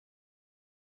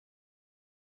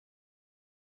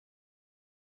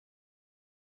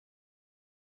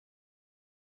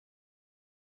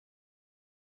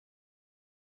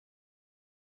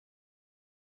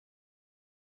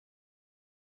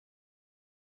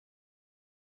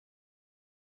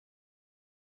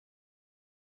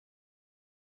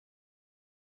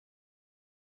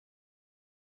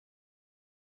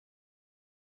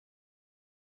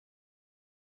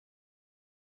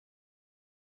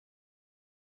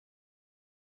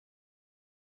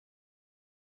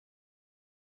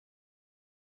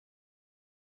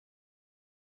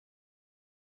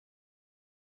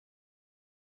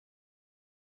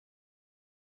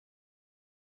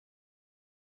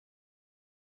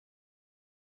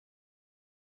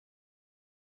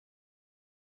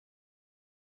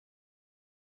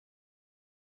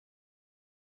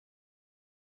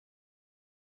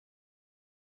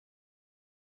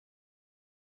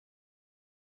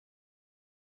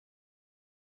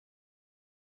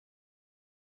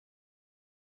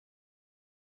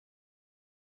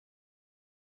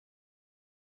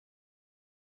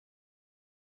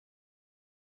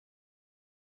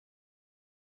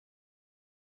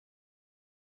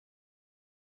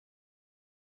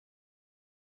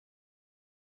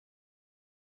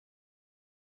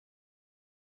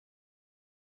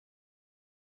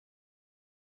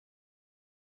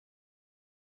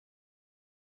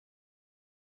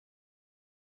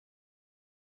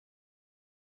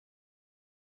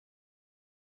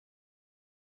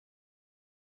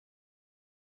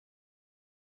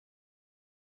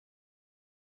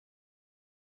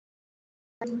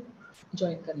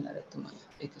Join करणार आहे तुम्हाला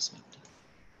एकच minute.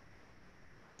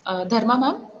 Dharma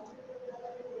ma'am,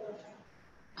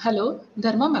 hello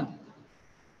Dharma ma'am.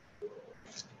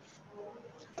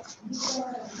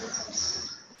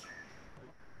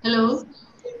 Hello.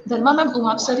 Dharma ma'am,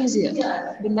 Umap sir is here.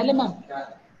 Bindale ma'am.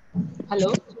 Hello.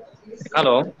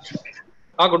 Hello.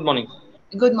 Good morning.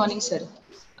 Good morning, sir.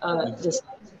 Just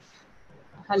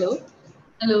hello.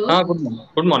 Hello. Good morning.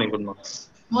 Good morning. Good morning.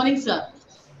 Morning, sir.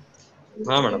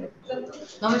 Madam.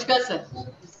 Namaskar, sir.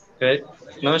 Okay.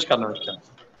 Namaskar. Namaskar.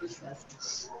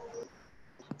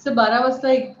 Sir 12 वाजता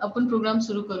आपण programme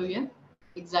सुरू करूया.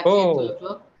 Exactly at 12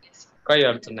 o'clock. काही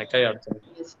अडचण नाही. काही अडचण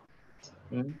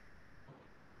नाही.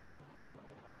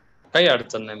 काही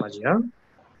अडचण नाही माझी. हा.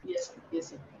 Yes, yes,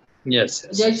 sir. Yes.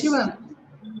 Jayashree ma'am.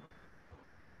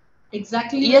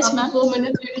 Exactly. Yes, after ma'am. 4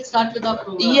 minutes we will start with our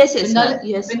program. Yes, ma'am.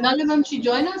 Yes. Bindale ma'am, she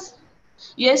join us?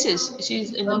 Yes, she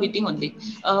is in the meeting only.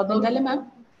 Bindale ma'am.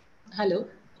 Hello.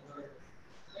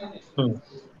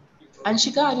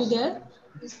 Anshika, are you there?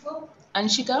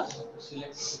 Anshika?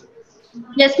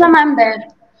 Yes, ma'am, I'm there.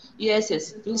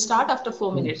 Yes. We'll start after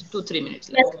 4 minutes, 2-3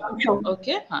 minutes. Yes, ma'am, sure.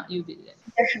 Okay? You be there.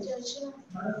 Yes, sure.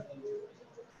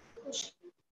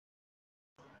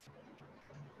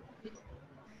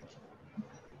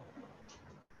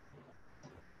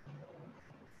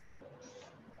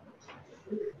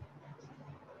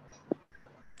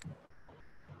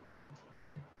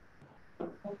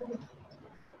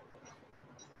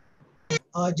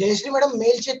 Jayashree madam,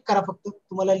 mail check करा, फक्त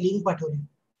तुम्हाला link पाठवली.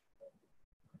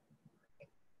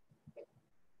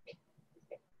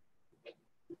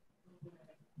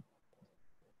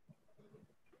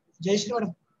 Jayashree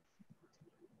madam.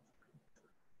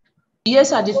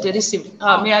 Yes, Aditya received.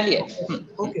 मिळाली आहे.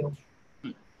 Okay.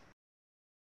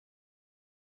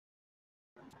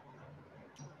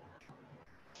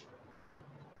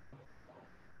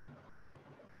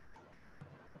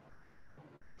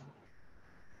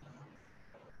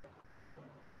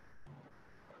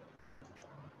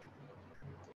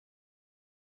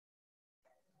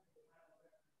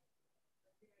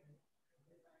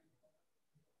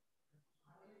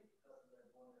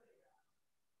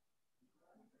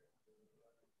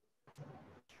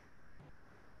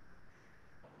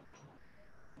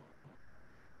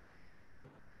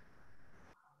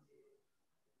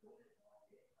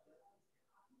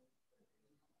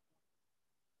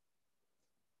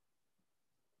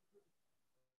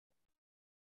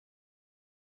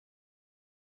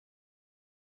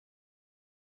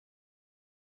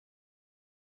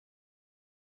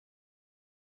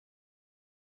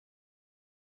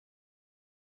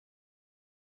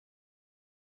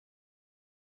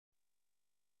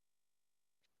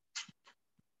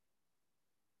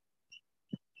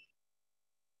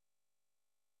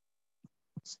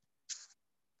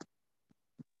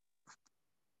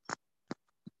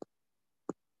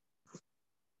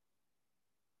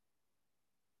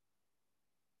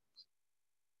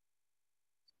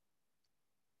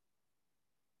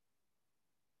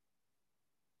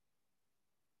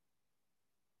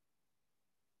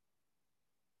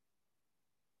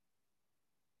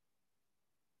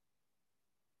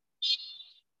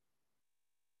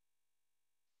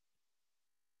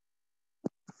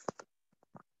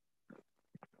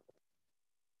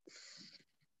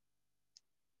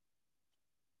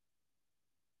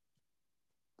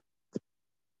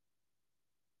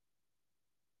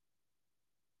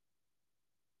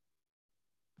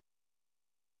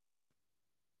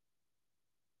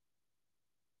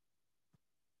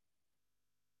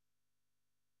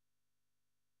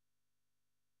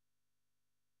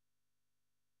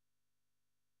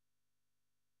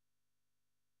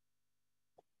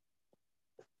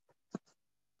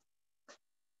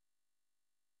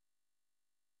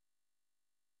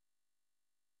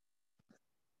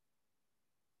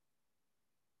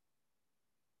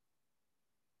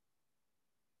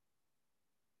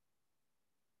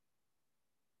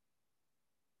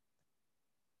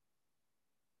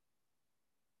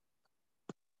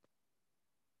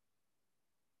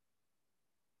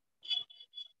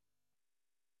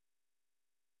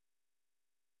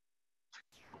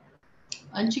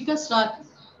 Anshika, start.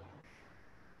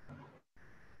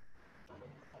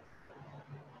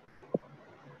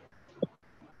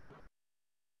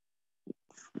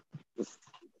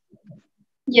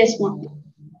 Yes, ma'am.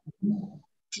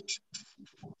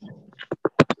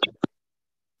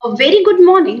 A very good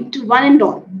morning to one and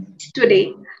all.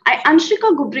 Today, I,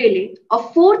 Anshika Gubrele, a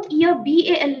fourth-year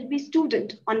BA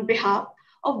student, on behalf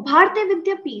of Bharatiya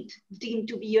Vidyapeeth, deemed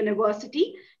to be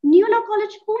University, Neola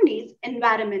College Pune's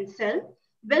Environment Cell,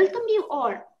 welcome you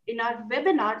all in our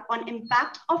webinar on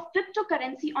impact of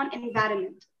cryptocurrency on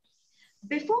environment.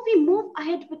 Before we move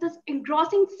ahead with this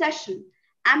engrossing session,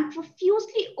 I'm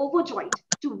profusely overjoyed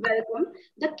to welcome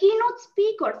the keynote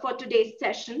speaker for today's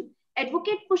session,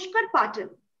 Advocate Pushkar Patil.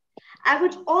 I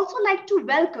would also like to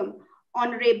welcome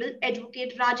Honorable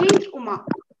Advocate Rajendra Uma,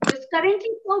 who is currently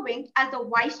serving as the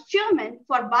Vice Chairman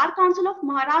for Bar Council of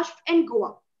Maharashtra and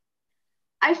Goa.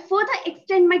 I further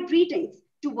extend my greetings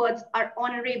towards our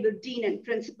Honorable Dean and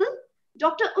Principal,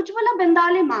 Dr. Ujjwala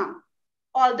Bendale ma'am,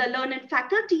 all the learned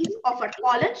faculties of our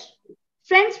college,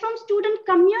 friends from student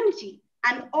community,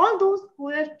 and all those who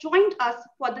have joined us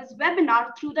for this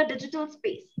webinar through the digital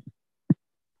space.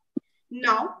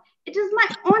 Now, it is my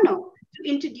honor to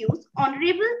introduce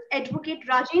Honorable Advocate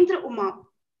Rajendra Uma.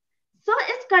 Sir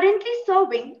is currently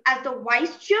serving as the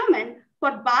Vice Chairman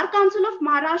for Bar Council of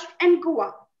Maharashtra and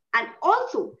Goa, and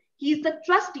also he is the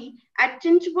trustee at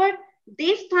Chinchwad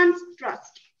Devsthan's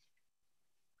Trust.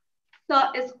 Sir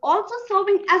is also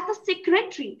serving as the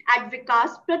secretary at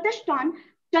Vikas Pratishthan,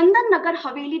 Chandan Nagar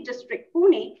Haveli District,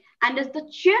 Pune, and is the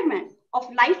chairman of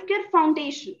Life Care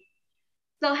Foundation.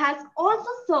 Sir has also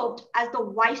served as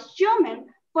the vice chairman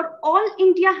for All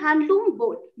India Handloom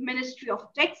Board, Ministry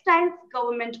of Textiles,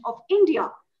 Government of India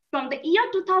from the year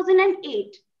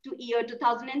 2008 to year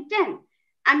 2010,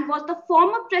 and was the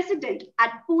former president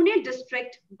at Pune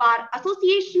District Bar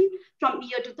Association from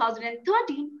year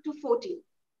 2013 to 14.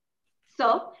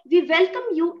 Sir, we welcome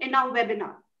you in our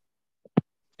webinar.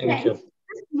 Thank you.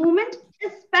 This moment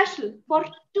is special for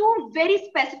two very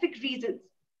specific reasons.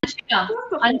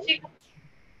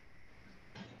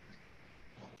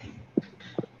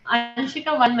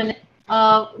 Anshika, 1 minute.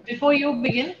 Before you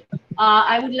begin,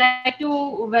 I would like to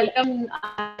welcome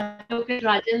Advocate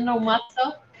Rajendra Uma,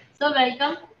 sir. Sir,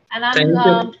 welcome. And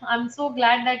I'm so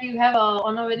glad that you have,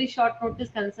 on a very short notice,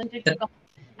 consented to come.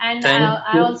 And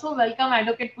I also welcome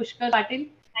Advocate Pushkar Patil.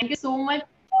 Thank you so much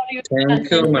for your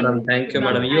Thank you, madam. Thank you,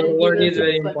 madam. Your word is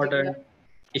very particular. important.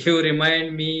 If you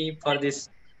remind me for this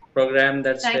program,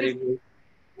 that's very good.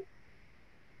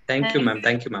 Thank you, ma'am.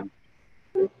 Thank you, ma'am.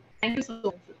 Thank you so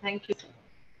much. Thank you.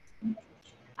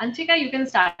 Anshika, you can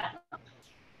start.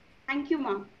 Thank you,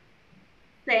 ma'am.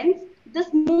 Friends,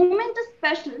 this moment is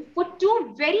special for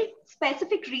two very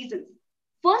specific reasons.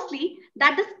 Firstly,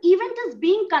 that this event is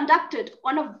being conducted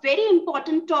on a very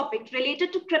important topic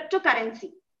related to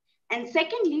cryptocurrency. And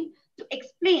secondly, to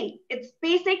explain its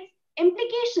basics,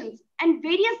 implications, and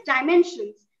various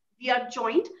dimensions, we are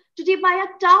joined today by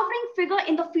a towering figure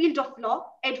in the field of law,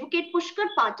 Advocate Pushkar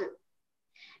Patil.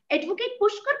 Advocate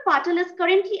Pushkar Patil is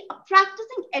currently a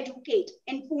practicing advocate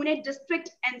in Pune District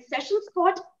and Sessions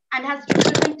Court and has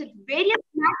represented various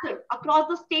matters across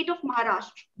the state of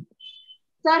Maharashtra.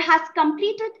 Sir has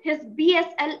completed his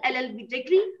BSL LLB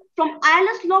degree from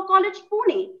ILS Law College,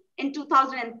 Pune in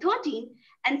 2013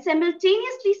 and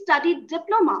simultaneously studied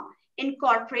diploma in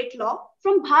corporate law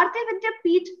from Bharati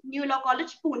Vidyapeeth New Law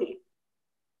College, Pune.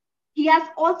 He has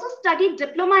also studied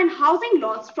diploma in housing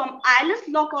laws from ILS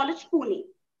Law College, Pune.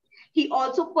 He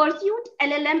also pursued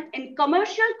LLM in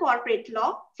commercial corporate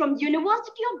law from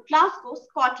University of Glasgow,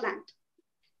 Scotland.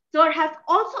 Sir has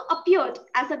also appeared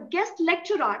as a guest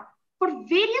lecturer for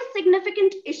various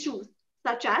significant issues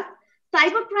such as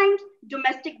cybercrimes,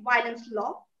 domestic violence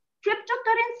law,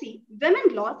 cryptocurrency,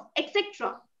 women laws,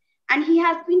 etc. And he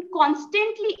has been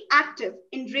constantly active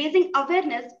in raising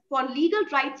awareness for legal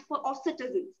rights of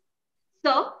citizens.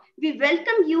 Sir, we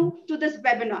welcome you to this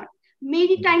webinar. May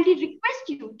we kindly request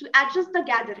you to address the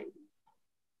gathering.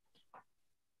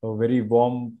 A very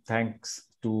warm thanks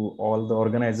to all the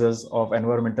organizers of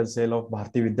Environmental Cell of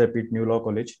Bharati Vidyapeeth New Law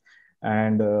College,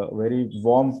 and very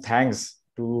warm thanks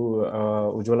to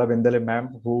Ujjwala Bendale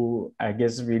ma'am, who I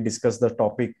guess we discussed the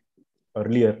topic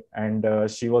earlier, and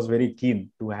she was very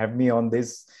keen to have me on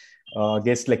this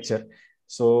guest lecture.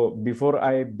 So before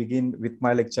I begin with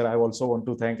my lecture, I also want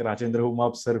to thank Rajendra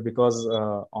Uma sir, because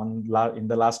in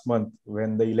the last month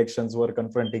when the elections were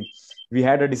confronting, we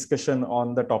had a discussion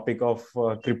on the topic of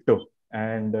crypto,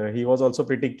 and he was also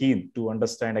pretty keen to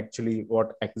understand actually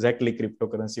what exactly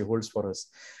cryptocurrency holds for us.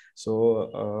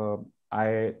 So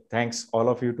I thanks all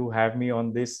of you to have me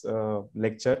on this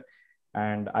lecture,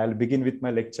 and I'll begin with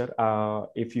my lecture.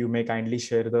 If you may kindly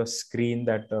share the screen,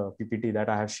 that PPT that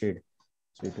I have shared.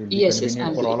 So it will be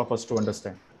convenient for all of us to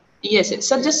understand. Yes, yes.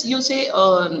 So just you say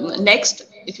next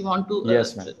if you want to.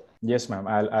 Yes, ma'am. Yes, ma'am.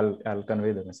 I'll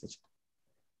convey the message.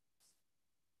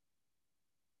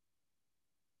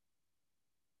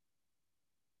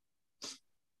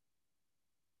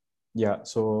 Yeah.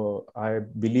 So I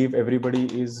believe everybody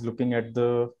is looking at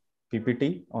the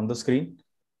PPT on the screen.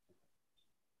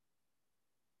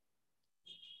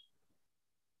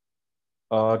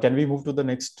 Can we move to the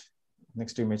next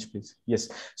next image, please. Yes.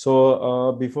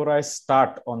 So before I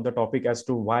start on the topic as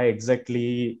to why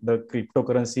exactly the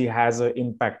cryptocurrency has an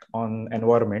impact on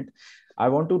environment, I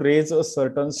want to raise a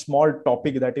certain small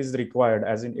topic that is required,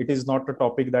 as in it is not a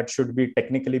topic that should be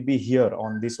technically be here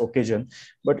on this occasion,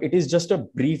 but it is just a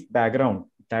brief background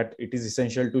that it is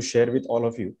essential to share with all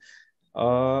of you.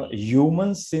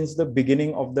 Humans, since the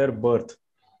beginning of their birth,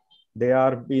 they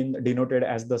are being denoted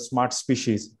as the smart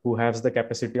species who has the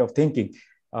capacity of thinking.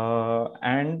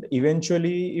 And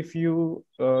eventually, if you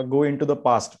go into the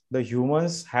past, the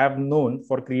humans have known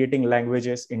for creating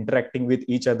languages, interacting with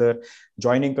each other,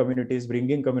 joining communities,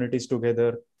 bringing communities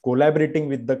together, collaborating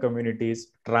with the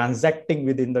communities, transacting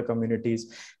within the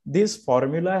communities. This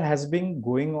formula has been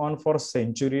going on for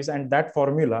centuries, and that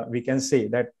formula, we can say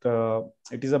that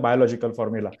it is a biological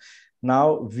formula.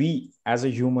 Now, we as a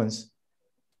humans,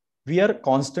 we are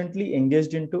constantly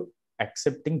engaged into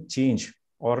accepting change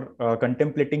or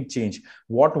contemplating change.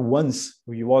 What once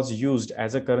was used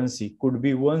as a currency could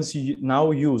be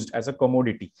now used as a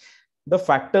commodity. The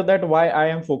factor that why I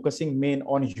am focusing main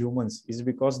on humans is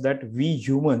because that we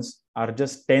humans are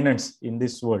just tenants in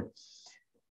this world.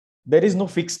 There is no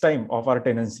fixed time of our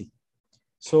tenancy.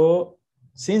 So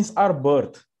since our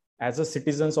birth as a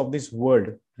citizens of this world,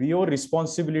 we owe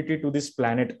responsibility to this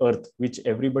planet Earth, which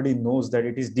everybody knows that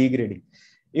it is degrading.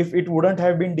 If it wouldn't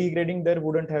have been degrading, there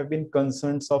wouldn't have been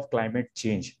concerns of climate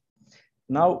change.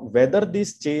 Now, whether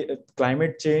these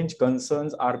climate change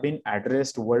concerns are being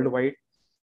addressed worldwide,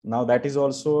 now that is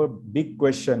also a big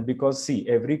question, because see,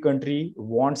 every country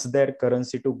wants their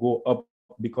currency to go up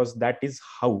because that is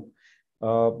how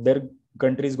their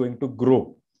country is going to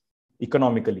grow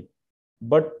economically.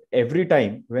 But every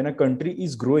time when a country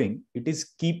is growing, it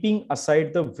is keeping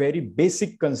aside the very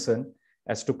basic concern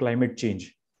as to climate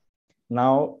change.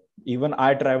 Now, even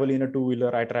I travel in a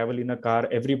two-wheeler, I travel in a car,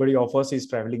 everybody of us is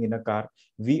traveling in a car.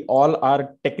 We all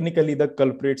are technically the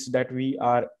culprits that we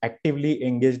are actively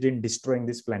engaged in destroying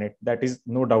this planet. That is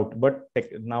no doubt. But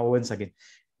now, once again,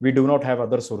 we do not have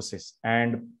other sources.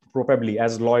 And probably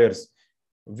as lawyers,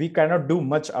 we cannot do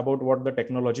much about what the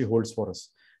technology holds for us.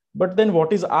 But then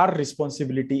what is our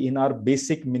responsibility in our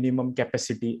basic minimum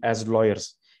capacity as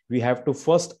lawyers? We have to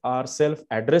first ourselves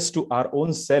address to our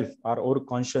own self, our own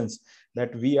conscience,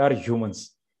 that we are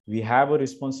humans. We have a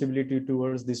responsibility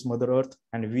towards this Mother Earth,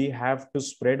 and we have to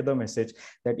spread the message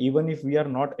that even if we are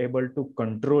not able to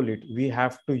control it, we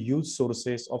have to use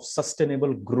sources of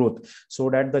sustainable growth so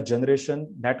that the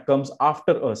generation that comes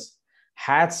after us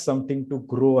has something to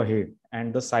grow ahead,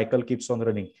 and the cycle keeps on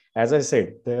running. As I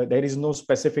said, there is no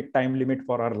specific time limit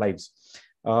for our lives.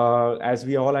 As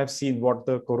we all have seen what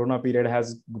the Corona period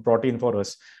has brought in for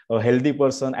us. A healthy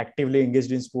person actively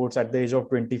engaged in sports at the age of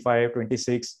 25,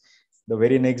 26, the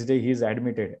very next day he is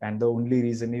admitted, and the only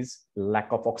reason is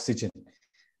lack of oxygen.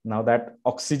 Now that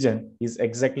oxygen is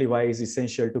exactly why it's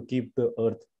essential to keep the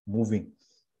earth moving.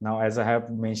 Now, as I have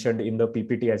mentioned in the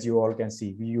PPT, as you all can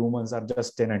see, we humans are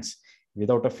just tenants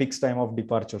without a fixed time of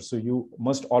departure. So you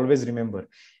must always remember,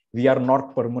 we are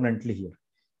not permanently here.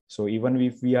 So even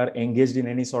if we are engaged in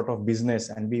any sort of business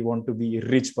and we want to be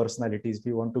rich personalities,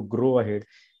 we want to grow ahead,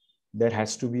 there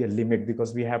has to be a limit,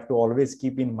 because we have to always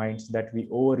keep in mind that we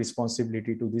owe a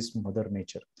responsibility to this Mother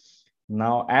Nature.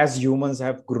 Now, as humans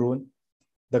have grown,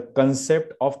 the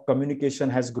concept of communication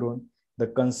has grown, the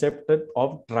concept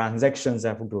of transactions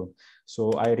have grown.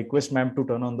 So I request ma'am to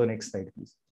turn on the next slide,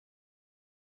 please.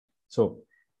 So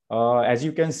as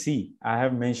you can see, I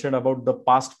have mentioned about the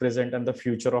past, present, and the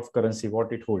future of currency,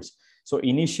 what it holds. So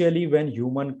initially, when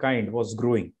humankind was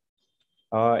growing,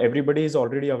 everybody is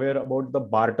already aware about the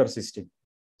barter system.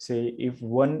 Say, if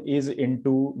one is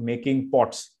into making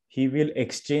pots, he will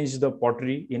exchange the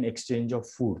pottery in exchange of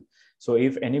food. So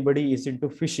if anybody is into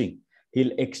fishing,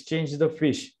 he'll exchange the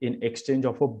fish in exchange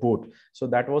of a boat. So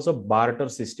that was a barter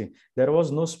system. There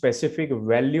was no specific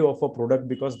value of a product,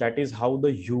 because that is how the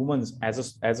humans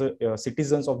as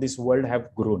citizens of this world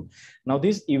have grown. Now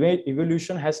this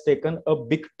evolution has taken a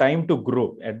big time to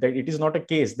grow. It is not a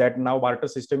case that now barter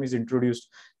system is introduced.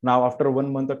 Now after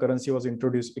 1 month, the currency was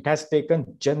introduced. It has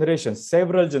taken generations,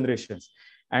 several generations.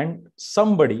 And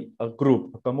somebody, a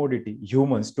group, a commodity,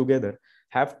 humans together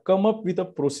have come up with a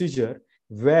procedure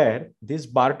where this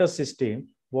barter system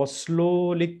was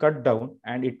slowly cut down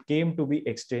and it came to be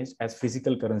exchanged as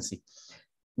physical currency.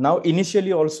 Now,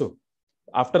 initially also,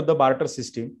 after the barter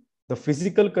system, the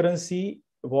physical currency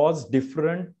was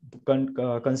different,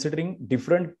 considering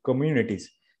different communities.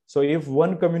 So if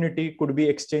one community could be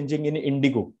exchanging in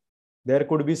indigo, there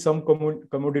could be some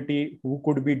commodity who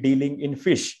could be dealing in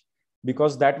fish,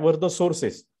 because that were the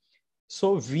sources.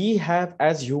 So we have,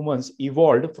 as humans,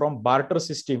 evolved from barter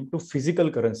system to physical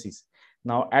currencies.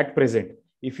 Now, at present,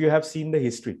 if you have seen the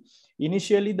history,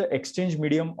 initially the exchange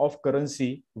medium of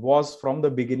currency was, from the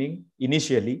beginning,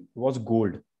 initially was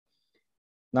gold.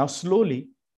 Now, slowly,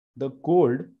 the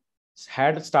gold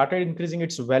had started increasing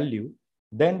its value.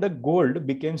 Then the gold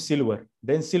became silver.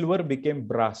 Then silver became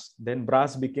brass. Then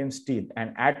brass became steel.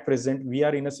 And at present, we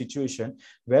are in a situation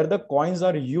where the coins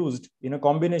are used in a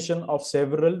combination of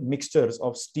several mixtures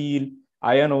of steel,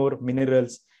 iron ore,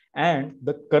 minerals, and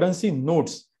the currency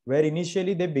notes, where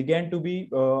initially they began to be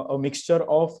a mixture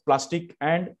of plastic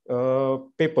and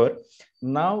paper.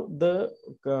 Now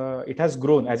it has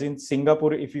grown, as in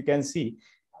Singapore, if you can see,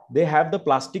 they have the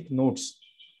plastic notes,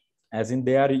 as in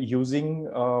they are using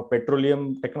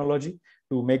petroleum technology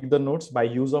to make the notes by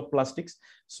use of plastics.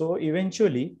 So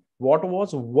eventually, what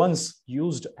was once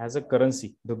used as a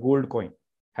currency, the gold coin,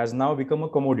 has now become a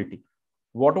commodity.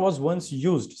 What was once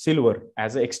used, silver,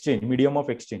 as an exchange, medium of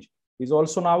exchange, is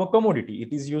also now a commodity.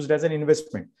 It is used as an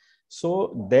investment.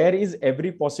 So there is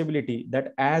every possibility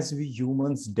that as we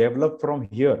humans develop from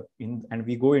here and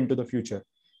we go into the future,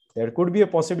 there could be a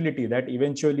possibility that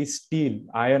eventually steel,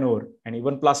 iron ore, and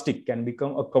even plastic can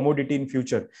become a commodity in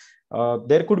future.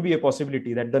 There could be a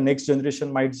possibility that the next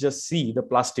generation might just see the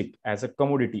plastic as a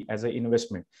commodity, as an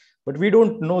investment. But we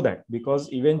don't know that,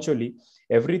 because eventually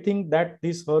everything that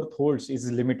this earth holds is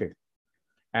limited.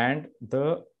 And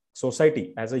the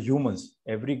society, as a humans,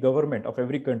 every government of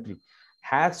every country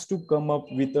has to come up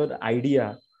with an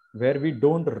idea where we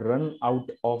don't run out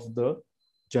of the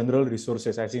general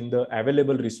resources, as in the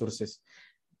available resources.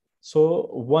 So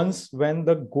once when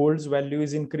the gold's value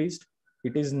is increased,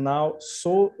 it is now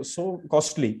so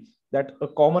costly that a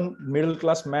common middle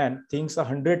class man thinks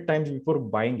 100 times before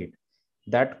buying it.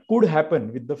 That could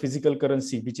happen with the physical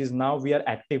currency, which is now we are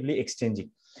actively exchanging.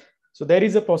 So there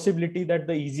is a possibility that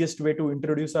the easiest way to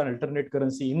introduce an alternate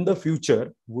currency in the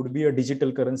future would be a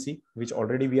digital currency, which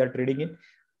already we are trading in,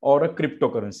 or a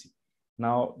cryptocurrency.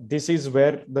 Now, this is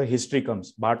where the history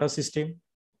comes. Barter system,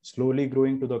 slowly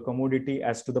growing to the commodity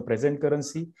as to the present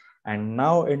currency, and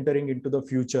now entering into the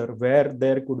future where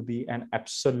there could be an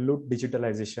absolute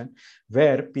digitalization,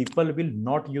 where people will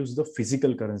not use the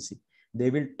physical currency.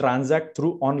 They will transact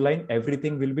through online.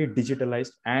 Everything will be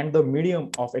digitalized, and the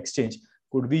medium of exchange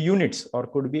could be units or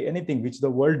could be anything which the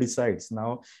world decides.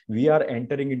 Now we are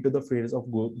entering into the phase of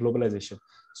globalization.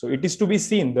 So it is to be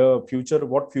seen the future,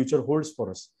 what future holds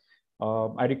for us.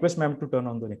 I request ma'am to turn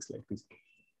on the next slide, please.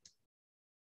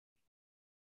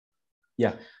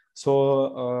 Yeah.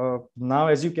 So now,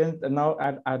 as you can now,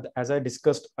 as I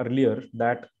discussed earlier,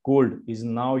 that gold is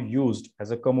now used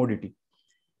as a commodity.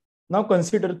 Now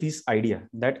consider this idea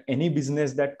that any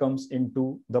business that comes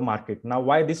into the market. Now,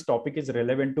 why this topic is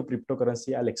relevant to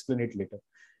cryptocurrency, I'll explain it later.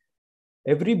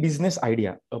 Every business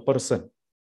idea, a person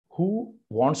who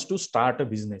wants to start a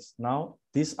business. Now,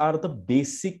 these are the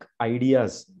basic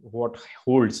ideas what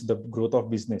holds the growth of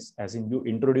business. As in, you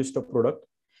introduce the product,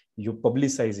 you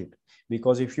publicize it.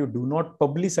 Because if you do not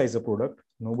publicize a product,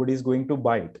 nobody is going to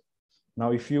buy it.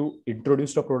 Now, if you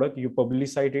introduce a product, you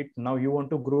publicize it, now you want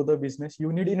to grow the business,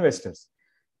 you need investors.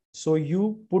 So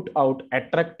you put out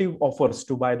attractive offers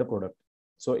to buy the product.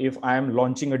 So if I am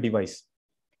launching a device,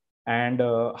 and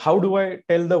how do I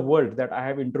tell the world that I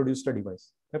have introduced a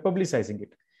device? By publicizing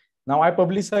it. Now I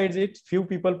publicize it, few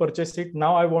people purchase it.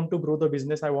 Now I want to grow the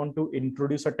business. I want to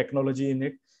introduce a technology in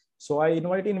it. So I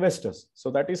invite investors.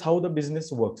 So that is how the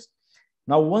business works.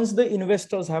 Now, once the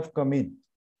investors have come in,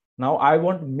 now I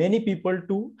want many people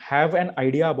to have an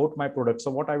idea about my product.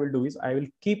 So what I will do is I will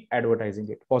keep advertising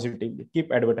it positively,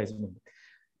 keep advertising it.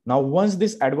 Now, once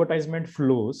this advertisement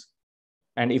flows,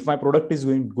 and if my product is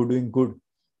doing good,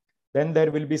 then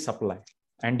there will be supply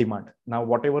and demand. Now,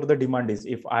 whatever the demand is,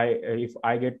 if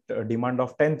I get a demand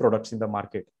of 10 products in the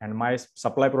market and my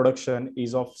supply production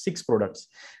is of 6 products,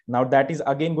 now that is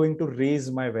again going to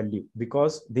raise my value,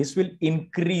 because this will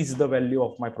increase the value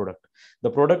of my product.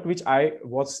 The product which I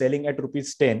was selling at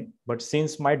 ₹10, but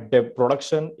since my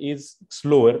production is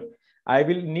slower, I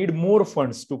will need more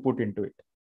funds to put into it.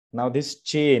 Now this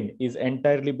chain is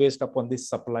entirely based upon this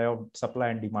supply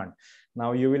and demand.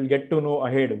 Now you will get to know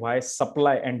ahead why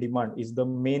supply and demand is the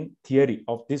main theory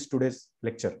of this today's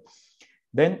lecture.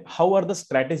 Then how are the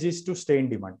strategies to stay in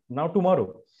demand? Now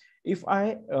tomorrow, if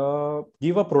I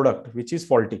give a product which is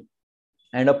faulty,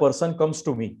 and a person comes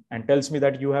to me and tells me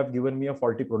that you have given me a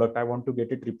faulty product, I want to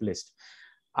get it replaced,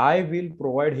 I will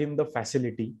provide him the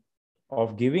facility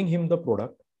of giving him the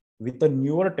product with a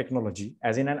newer technology,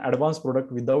 as in an advanced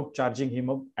product, without charging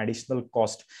him an additional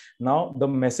cost. Now the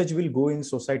message will go in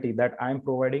society that I am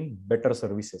providing better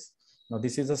services. Now,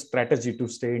 this is a strategy to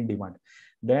stay in demand.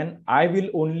 Then I will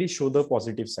only show the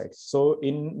positive side. So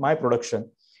in my production,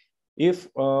 if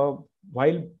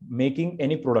while making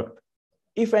any product,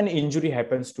 if an injury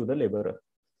happens to the laborer,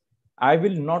 I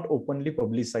will not openly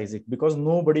publicize it because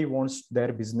nobody wants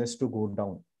their business to go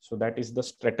down. So that is the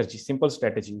strategy, simple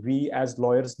strategy. We as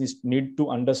lawyers need to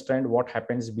understand what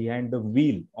happens behind the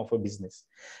wheel of a business.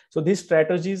 So these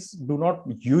strategies do not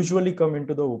usually come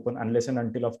into the open unless and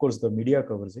until, of course, the media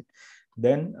covers it.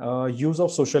 Then use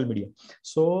of social media.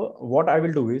 So what I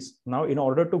will do is now, in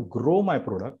order to grow my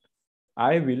product,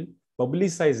 I will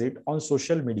publicize it on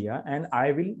social media, and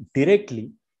I will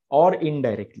directly or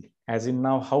indirectly, as in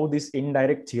now how this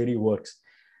indirect theory works,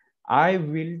 I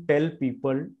will tell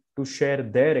people to share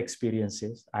their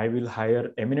experiences. I will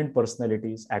hire eminent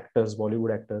personalities, actors,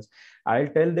 Bollywood actors. I'll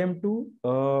tell them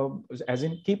to, as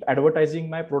in keep advertising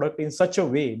my product in such a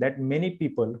way that many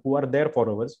people who are their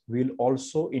followers will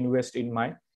also invest in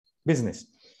my business.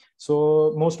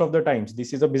 So most of the times,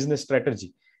 this is a business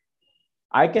strategy.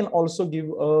 I can also give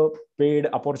a paid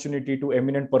opportunity to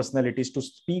eminent personalities to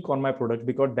speak on my product,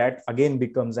 because that again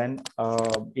becomes an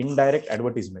indirect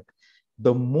advertisement.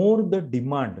 The more the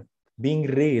demand being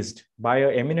raised by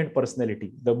an eminent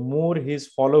personality, the more his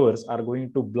followers are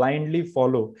going to blindly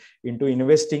follow into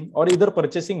investing or either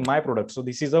purchasing my product. So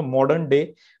this is a modern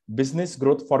day business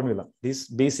growth formula.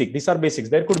 These are basics.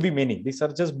 There could be many. These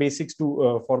are just basics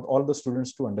to for all the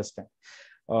students to understand.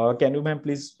 Can you, ma'am,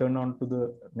 please turn on to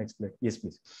the next slide? Yes,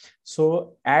 please.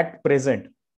 So at present,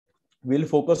 we'll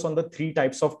focus on the three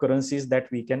types of currencies that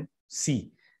we can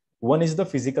see. One is the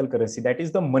physical currency. That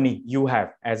is the money you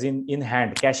have, as in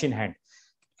hand, cash in hand.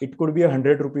 It could be a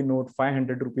 100 rupee note,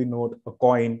 500 rupee note, a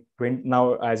coin. 20,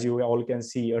 now, as you all can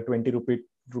see, a 20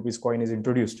 rupees coin is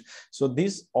introduced. So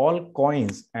these all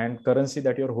coins and currency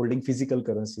that you're holding, physical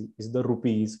currency, is the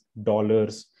rupees,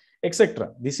 dollars,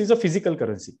 etc. This is a physical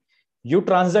currency. You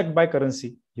transact by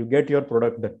currency, you get your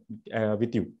product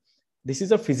with you. This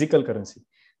is a physical currency.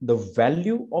 The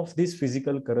value of this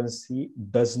physical currency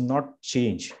does not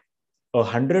change. A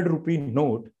 100 rupee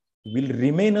note will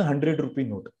remain a 100 rupee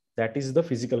note. That is the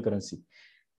physical currency.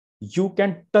 You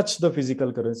can touch the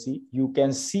physical currency, you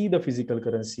can see the physical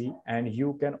currency, and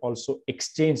you can also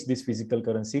exchange this physical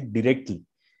currency directly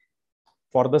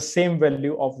for the same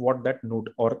value of what that note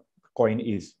or coin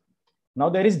is. Now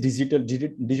there is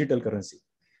digital currency.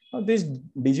 Now this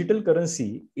digital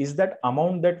currency is that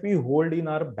amount that we hold in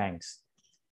our banks.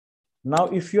 Now,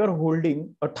 if you are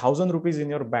holding 1,000 rupees in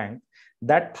your bank,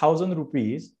 that 1,000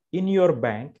 rupees in your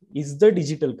bank is the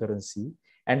digital currency,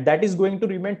 and that is going to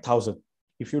remain 1,000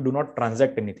 if you do not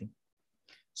transact anything.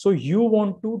 So you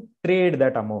want to trade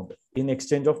that amount in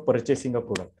exchange of purchasing a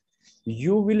product.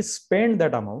 You will spend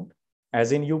that amount,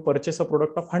 as in you purchase a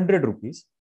product of 100 rupees.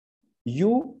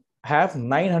 You have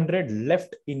 900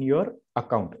 left in your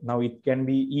account. Now it can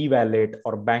be e-wallet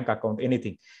or bank account,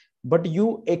 anything, but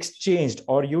you exchanged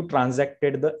or you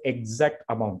transacted the exact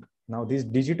amount. Now this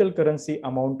digital currency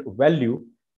amount value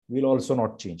will also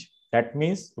not change. That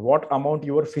means what amount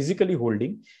you are physically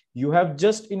holding, you have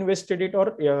just invested it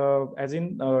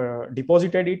or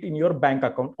deposited it in your bank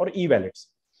account or e-wallets.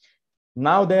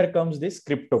 Now there comes this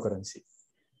cryptocurrency.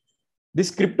 This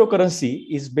cryptocurrency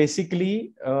is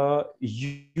basically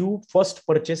you first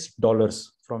purchase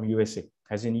dollars from USA,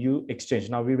 as in you exchange.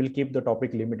 Now we will keep the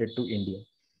topic limited to India.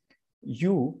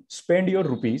 You spend your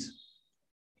rupees,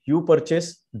 you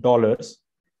purchase dollars,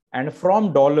 and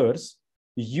from dollars,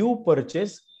 you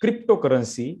purchase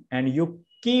cryptocurrency, and you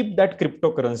keep that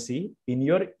cryptocurrency in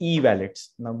your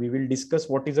e-wallets. Now we will discuss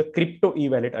what is a crypto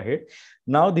e-wallet ahead.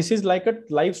 Now this is like a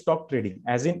live stock trading,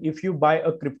 as in if you buy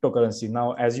a cryptocurrency.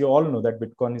 Now, as you all know that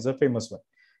Bitcoin is a famous one.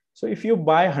 So if you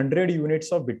buy 100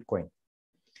 units of Bitcoin,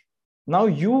 now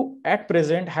you at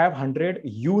present have 100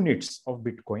 units of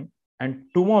Bitcoin, and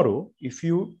tomorrow if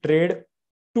you trade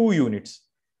 2 units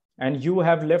and you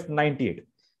have left 98,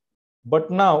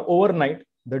 but now overnight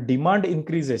the demand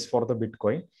increases for the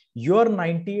Bitcoin, your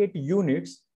 98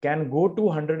 units can go to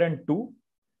 102,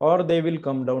 or they will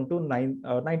come down to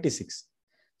 96.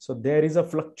 So there is a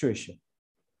fluctuation.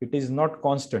 It is not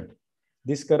constant.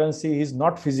 This currency is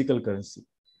not physical currency.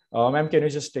 Ma'am, can you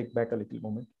just take back a little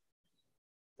moment?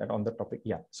 That on the topic.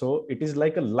 Yeah. So it is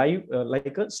like a live,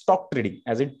 like a stock trading.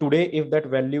 As in today, if that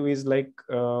value is like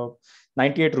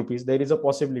 98 rupees, there is a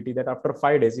possibility that after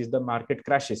 5 days, if the market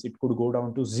crashes, it could go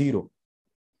down to 0.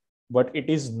 But it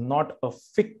is not a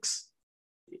fixed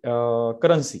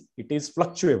currency. It is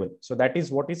fluctuable. So that is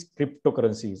what is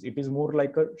cryptocurrency is. It is more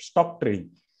like a stock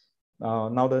trading.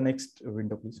 Now the next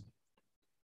window, please.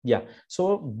 Yeah.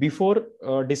 So before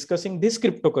discussing this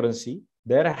cryptocurrency,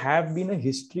 there have been a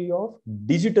history of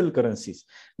digital currencies.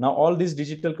 Now, all these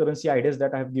digital currency ideas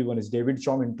that I have given is David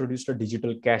Chaum introduced a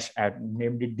digital cash app,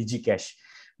 named it DigiCash.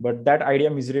 But that idea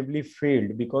miserably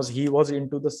failed because he was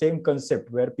into the same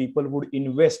concept where people would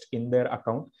invest in their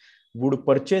account, would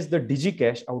purchase the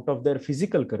DigiCash out of their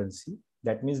physical currency.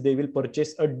 That means they will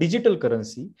purchase a digital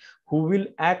currency who will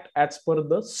act as per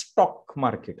the stock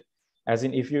market. As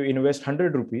in, if you invest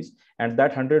 100 rupees and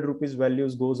that 100 rupees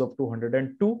values goes up to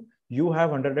 102, you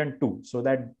have 102. So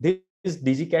that this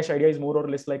DigiCash idea is more or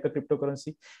less like a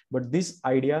cryptocurrency, but this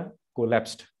idea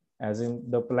collapsed. As in,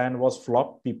 the plan was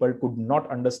flop. People could not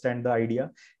understand the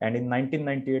idea. And in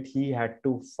 1998, he had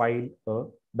to file a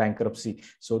bankruptcy.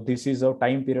 So this is a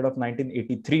time period of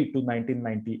 1983 to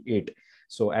 1998.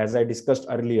 So as I discussed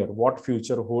earlier, what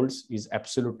future holds is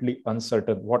absolutely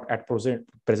uncertain. What at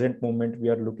present moment we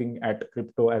are looking at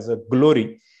crypto as a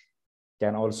glory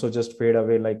can also just fade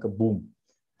away like a boom.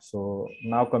 So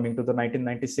now coming to the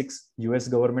 1996, US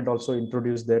government also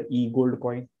introduced their e-gold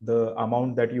coin. The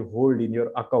amount that you hold in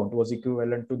your account was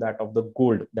equivalent to that of the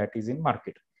gold that is in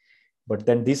market. But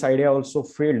then this idea also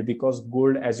failed because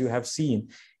gold, as you have seen,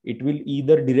 it will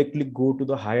either directly go to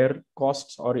the higher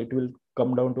costs or it will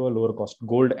come down to a lower cost.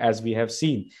 Gold, as we have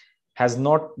seen, has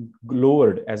not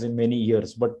lowered as in many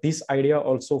years, but this idea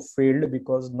also failed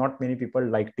because not many people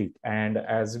liked it. And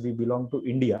as we belong to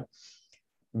India,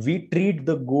 we treat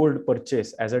the gold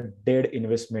purchase as a dead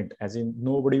investment, as in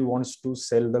nobody wants to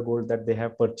sell the gold that they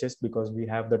have purchased because we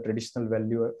have the traditional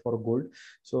value for gold.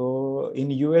 So in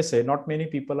USA, not many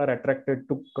people are attracted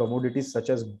to commodities such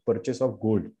as purchase of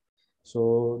gold.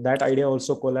 So that idea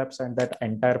also collapsed, and that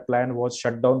entire plan was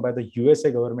shut down by the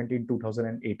USA government in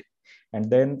 2008. And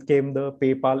then came the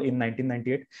PayPal in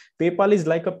 1998. PayPal is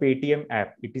like a Paytm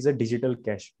app. It is a digital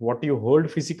cash. What you hold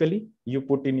physically, you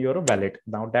put in your wallet.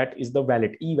 Now that is the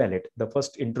wallet, e-wallet, the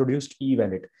first introduced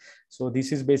e-wallet. So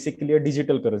this is basically a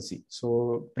digital currency.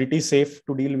 So pretty safe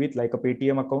to deal with, like a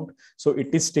Paytm account. So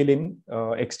it is still in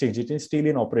exchange. It is still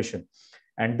in operation.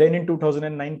 And then in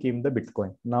 2009 came the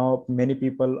Bitcoin. Now, many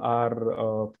people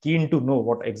are keen to know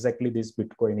what exactly this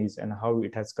Bitcoin is and how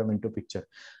it has come into picture.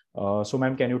 So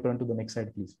ma'am, can you turn to the next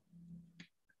slide, please?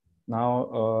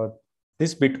 Now,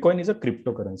 this Bitcoin is a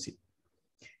cryptocurrency.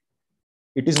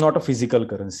 It is not a physical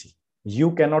currency.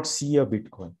 You cannot see a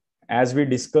Bitcoin. As we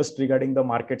discussed regarding the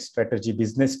market strategy,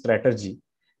 business strategy,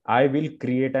 I will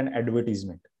create an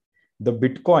advertisement. The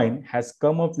Bitcoin has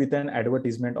come up with an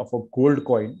advertisement of a gold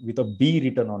coin with a B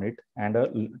written on it and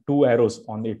two arrows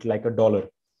on it like a dollar.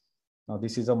 Now,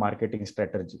 this is a marketing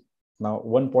strategy. Now,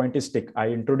 one point is stick. I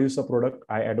introduce a product,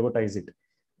 I advertise it.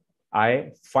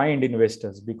 I find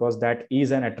investors because that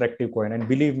is an attractive coin. And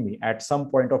believe me, at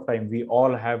some point of time, we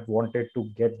all have wanted to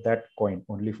get that coin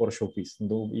only for showpiece.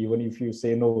 Though even if you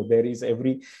say no, there is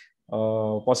every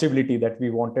possibility that we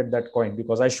wanted that coin,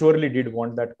 because I surely did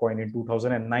want that coin in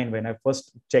 2009 when I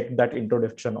first checked that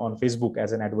introduction on Facebook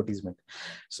as an advertisement.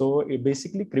 So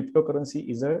basically, cryptocurrency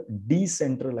is a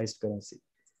decentralized currency.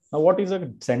 Now, what is a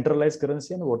centralized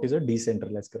currency and what is a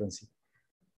decentralized currency?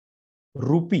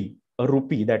 Rupee, a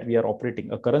rupee that we are operating,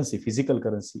 a currency, physical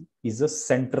currency, is a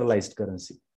centralized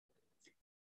currency.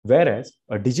 Whereas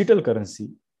a digital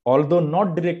currency, although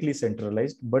not directly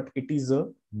centralized, but it is a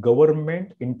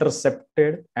government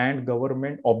intercepted and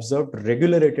government observed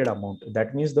regulated amount.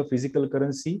 That means the physical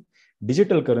currency,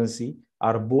 digital currency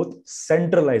are both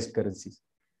centralized currencies.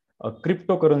 A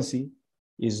cryptocurrency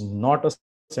is not a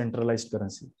centralized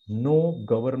currency. No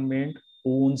government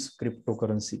owns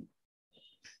cryptocurrency.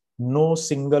 No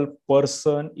single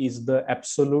person is the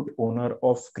absolute owner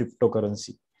of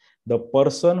cryptocurrency. The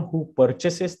person who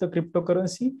purchases the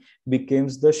cryptocurrency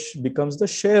becomes the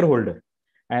shareholder.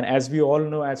 And as we all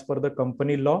know, as per the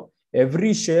company law,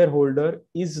 every shareholder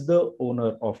is the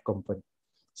owner of company.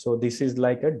 So this is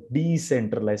like a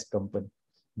decentralized company.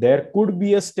 There could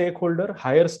be a stakeholder,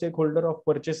 higher stakeholder of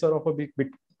purchaser of a big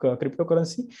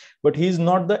cryptocurrency, but he is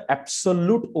not the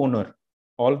absolute owner.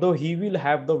 Although he will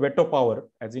have the veto power,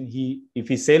 as in if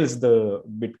he sells the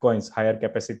Bitcoins higher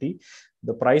capacity,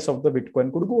 the price of the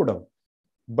Bitcoin could go down.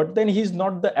 But then he is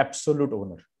not the absolute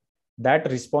owner. That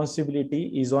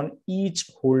responsibility is on each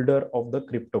holder of the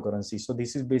cryptocurrency. So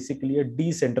this is basically a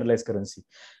decentralized currency.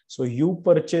 So you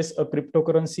purchase a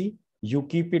cryptocurrency, you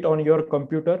keep it on your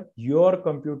computer. Your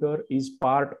computer is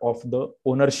part of the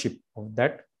ownership of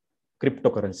that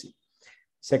cryptocurrency.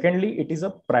 Secondly, it is a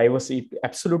privacy,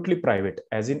 absolutely private.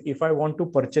 As in, if I want to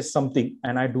purchase something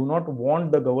and I do not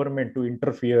want the government to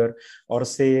interfere or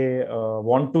say,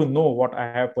 want to know what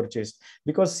I have purchased.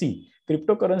 Because see,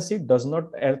 cryptocurrency does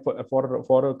not,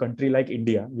 for a country like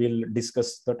India, we'll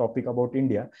discuss the topic about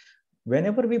India.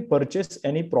 Whenever we purchase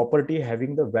any property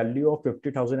having the value of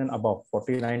 50,000 and above,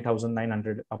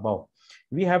 49,900 above,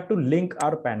 we have to link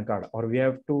our PAN card, or we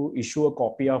have to issue a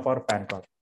copy of our PAN card.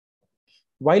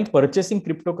 While purchasing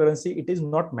cryptocurrency, it is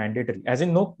not mandatory, as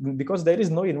in no, because there is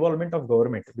no involvement of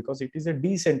government, because it is a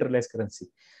decentralized currency.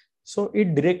 So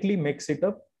it directly makes it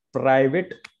a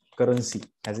private currency,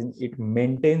 as in it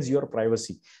maintains your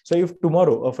privacy. So if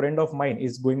tomorrow a friend of mine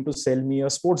is going to sell me a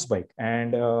sports bike,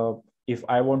 and if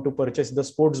I want to purchase the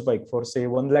sports bike for say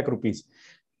 1 lakh rupees,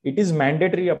 it is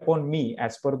mandatory upon me,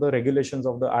 as per the regulations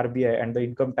of the RBI and the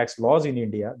income tax laws in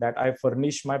India, that I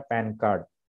furnish my PAN card.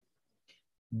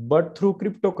 But through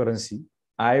cryptocurrency,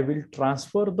 I will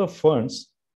transfer the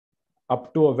funds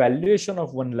up to a valuation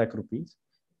of 1 lakh rupees,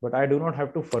 but I do not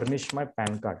have to furnish my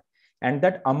PAN card. And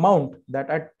that amount that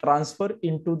I transfer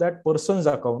into that person's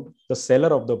account, the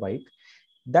seller of the bike,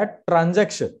 that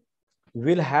transaction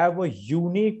will have a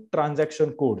unique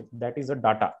transaction code, that is a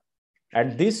data.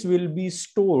 And this will be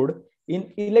stored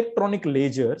in electronic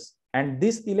ledgers, and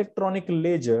this electronic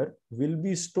ledger will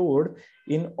be stored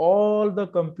in all the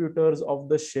computers of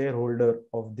the shareholder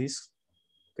of this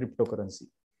cryptocurrency.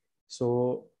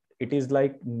 So it is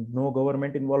like no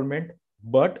government involvement,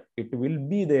 but it will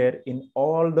be there in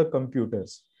all the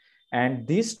computers. And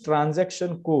this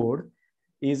transaction code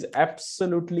is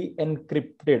absolutely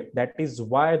encrypted. That is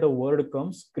why the word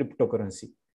comes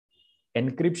cryptocurrency.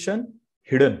 Encryption,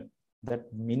 hidden.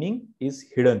 That meaning is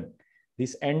hidden.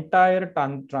 This entire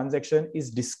transaction is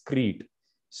discrete.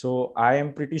 So I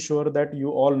am pretty sure that you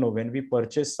all know, when we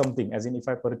purchase something, as in if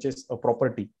I purchase a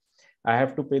property, I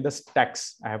have to pay the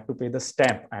tax, I have to pay the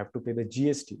stamp, I have to pay the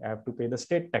GST, I have to pay the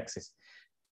state taxes.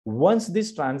 Once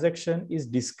this transaction is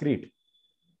discrete,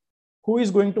 who is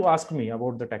going to ask me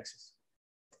about the taxes?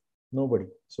 Nobody.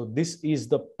 So this is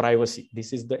the privacy.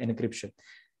 This is the encryption.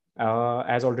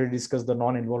 As already discussed, the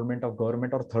non-involvement of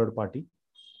government or third party.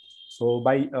 So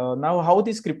by now, how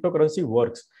this cryptocurrency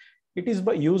works, it is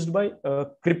used by a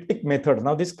cryptic method.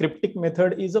 Now this cryptic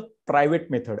method is a private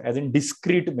method, as in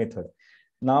discrete method.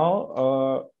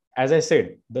 Now, as I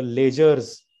said, the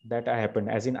ledgers that happened,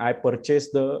 as in I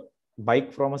purchased the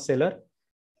bike from a seller,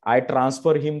 I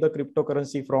transfer him the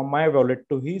cryptocurrency from my wallet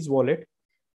to his wallet.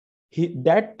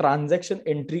 That transaction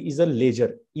entry is a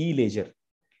ledger, e-ledger.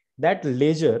 That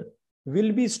ledger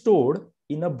will be stored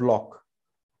in a block.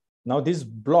 Now this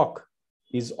block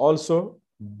is also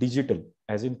digital,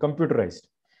 as in computerized.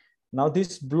 Now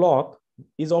this block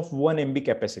is of 1 MB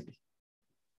capacity.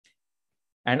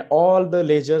 And all the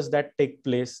ledgers that take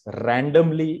place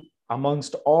randomly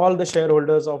amongst all the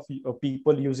shareholders of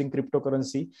people using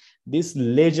cryptocurrency, these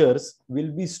ledgers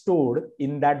will be stored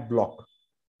in that block.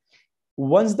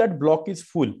 Once that block is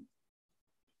full,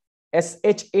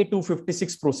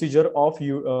 SHA-256 procedure of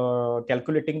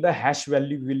calculating the hash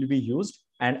value will be used,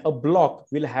 and a block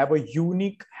will have a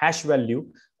unique hash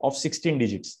value of 16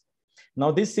 digits. Now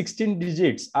these 16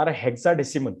 digits are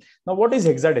hexadecimal. Now what is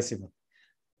hexadecimal?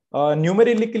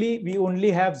 Numerically, we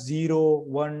only have 0,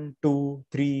 1, 2,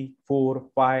 3, 4,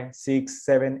 5, 6,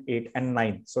 7, 8, and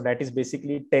 9. So that is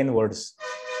basically 10 words.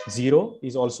 0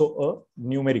 is also a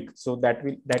numeric. So that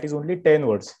is only 10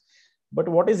 words. But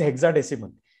what is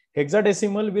hexadecimal?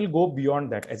 Hexadecimal will go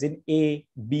beyond that, as in A,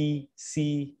 B,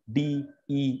 C, D,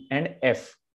 E, and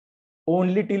F.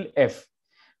 Only till F.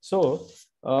 So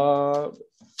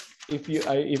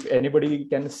if anybody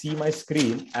can see my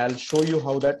screen, I'll show you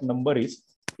how that number is.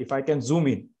 If I can zoom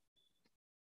in,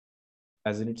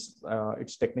 as in it's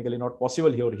technically not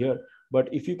possible here, but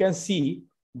if you can see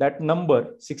that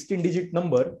number, 16-digit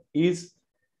number is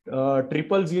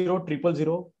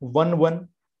 0000011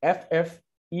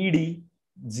 FFED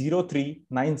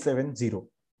 03970.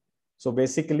 So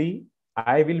basically,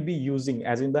 I will be using,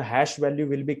 as in the hash value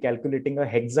will be calculating a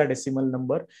hexadecimal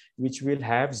number, which will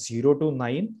have 0 to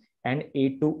 9 and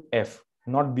A to F.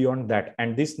 Not beyond that.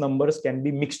 And these numbers can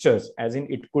be mixtures, as in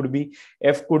it could be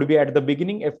F could be at the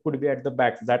beginning, F could be at the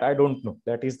back. That I don't know.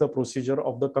 That is the procedure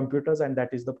of the computers, and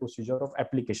that is the procedure of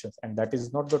applications, and that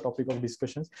is not the topic of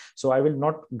discussions. So I will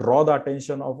not draw the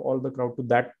attention of all the crowd to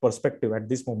that perspective at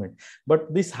this moment.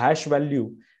 But this hash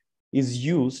value is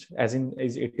used, as in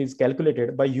it is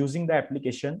calculated by using the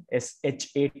application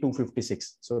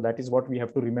SHA-256. So that is what we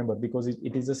have to remember, because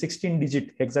it is a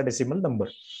 16-digit hexadecimal number.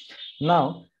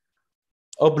 Now,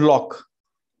 a block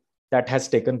that has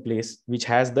taken place, which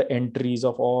has the entries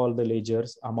of all the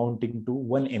ledgers amounting to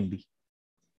 1 MB.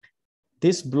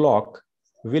 This block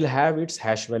will have its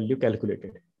hash value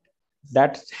calculated.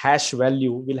 That hash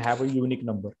value will have a unique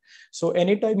number. So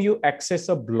anytime you access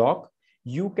a block,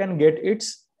 you can get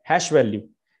its hash value.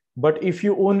 But if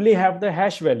you only have the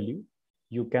hash value,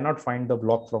 you cannot find the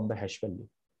block from the hash value.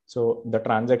 So the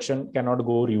transaction cannot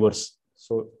go reverse.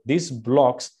 So these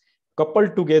blocks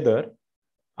coupled together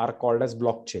are called as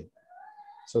blockchain.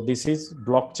 So this is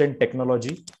blockchain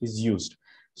technology is used.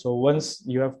 So once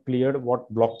you have cleared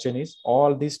what blockchain is,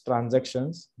 all these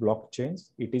transactions, blockchains,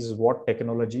 it is what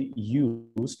technology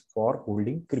used for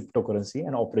holding cryptocurrency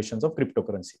and operations of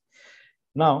cryptocurrency.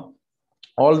 Now,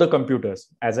 all the computers,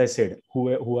 as I said,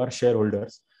 who are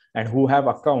shareholders and who have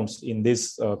accounts in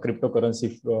this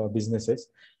cryptocurrency businesses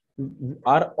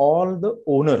are all the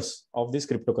owners of this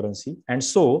cryptocurrency. And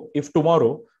so if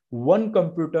tomorrow one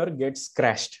computer gets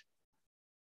crashed,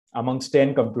 amongst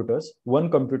 10 computers, one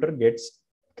computer gets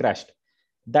crashed,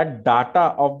 that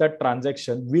data of that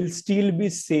transaction will still be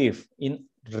safe in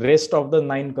rest of the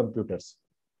 9 computers.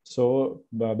 So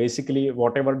basically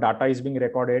whatever data is being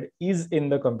recorded is in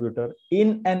the computer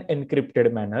in an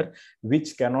encrypted manner,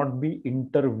 which cannot be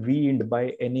intervened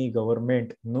by any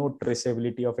government, no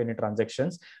traceability of any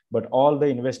transactions, but all the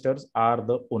investors are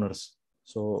the owners.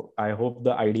 So I hope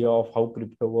the idea of how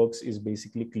crypto works is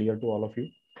basically clear to all of you.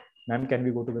 Ma'am, can we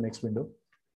go to the next window?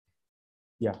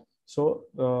 Yeah. So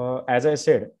as I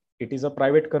said, it is a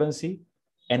private currency,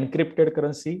 encrypted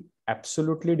currency,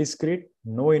 absolutely discrete,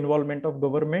 no involvement of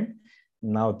government.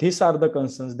 Now, these are the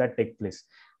concerns that take place.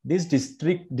 These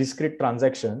discrete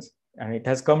transactions, and it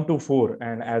has come to fore,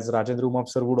 and as Rajendra Umap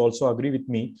sir would also agree with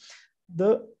me,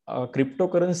 the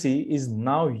cryptocurrency is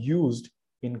now used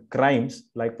in crimes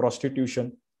like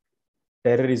prostitution,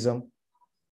 terrorism,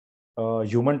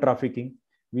 human trafficking,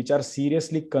 which are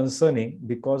seriously concerning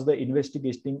because the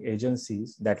investigating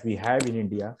agencies that we have in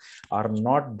India are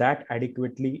not that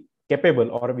adequately capable,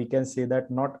 or we can say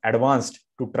that not advanced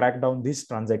to track down these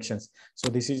transactions. So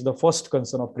this is the first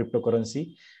concern of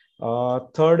cryptocurrency.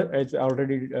 Third, I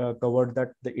already covered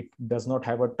that it does not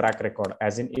have a track record,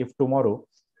 as in if tomorrow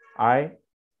I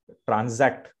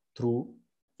transact through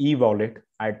e-wallet,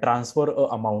 I transfer an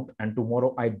amount, and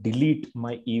tomorrow I delete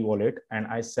my e-wallet and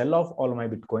I sell off all my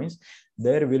Bitcoins,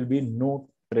 there will be no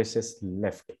traces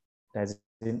left. As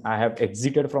in, I have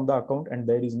exited from the account and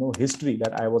there is no history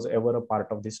that I was ever a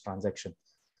part of this transaction.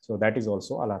 So that is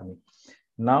also alarming.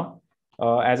 Now,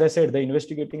 as I said, the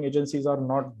investigating agencies are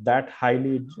not that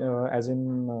highly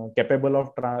capable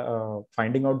of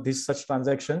finding out these such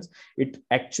transactions. It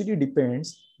actually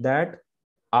depends that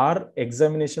are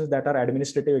examinations that are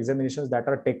administrative examinations that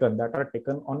are taken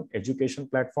on education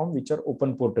platform, which are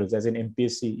open portals, as in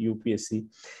MPSC, UPSC.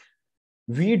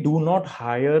 We do not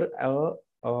hire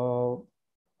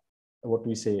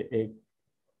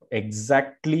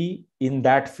exactly in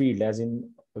that field, as in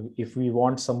if we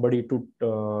want somebody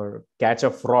to catch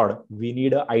a fraud, we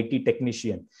need an IT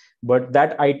technician. But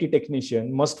that IT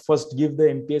technician must first give the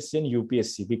MPSC and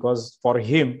UPSC, because for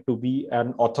him to be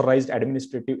an authorized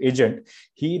administrative agent,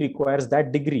 he requires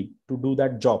that degree to do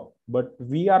that job. But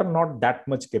we are not that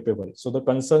much capable. So the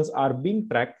concerns are being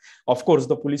tracked. Of course,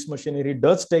 the police machinery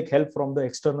does take help from the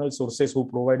external sources who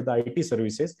provide the IT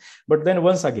services. But then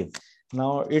once again,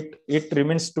 now it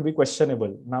remains to be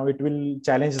questionable. Now it will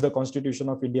challenge the Constitution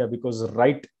of India, because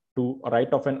right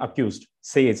of an accused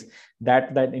says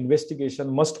that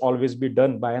investigation must always be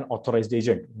done by an authorized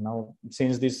agent. Now,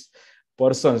 since these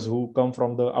persons who come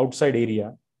from the outside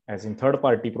area, as in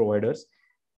third-party providers,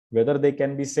 whether they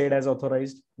can be said as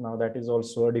authorized, now that is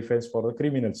also a defense for the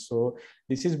criminals. So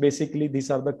this is basically,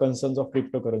 these are the concerns of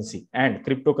cryptocurrency. And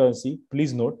cryptocurrency,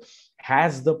 please note,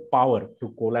 has the power to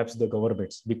collapse the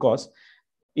governments, because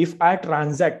if I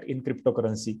transact in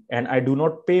cryptocurrency and I do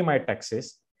not pay my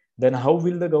taxes, then how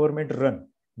will the government run?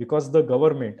 Because the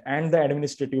government and the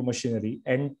administrative machinery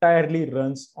entirely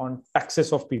runs on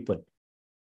taxes of people.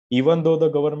 Even though the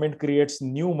government creates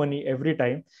new money every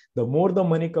time, the more the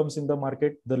money comes in the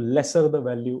market, the lesser the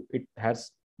value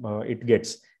it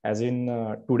gets. As in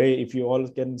today, if you all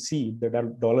can see, the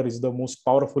dollar is the most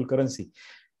powerful currency.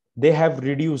 They have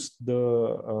reduced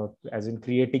as in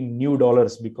creating new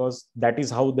dollars, because that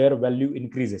is how their value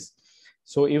increases.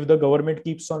 So if the government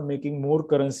keeps on making more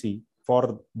currency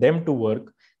for them to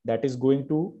work, that is going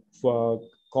to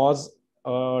cause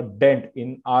a dent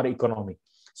in our economy.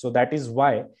 So that is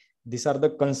why these are the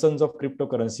concerns of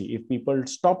cryptocurrency. If people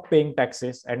stop paying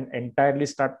taxes and entirely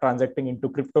start transacting into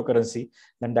cryptocurrency,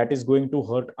 then that is going to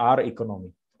hurt our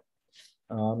economy.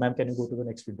 Ma'am, can you go to the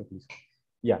next video, please?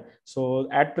 Yeah. So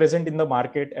at present in the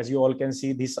market, as you all can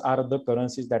see, these are the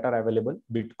currencies that are available: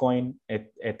 Bitcoin,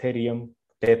 Ethereum,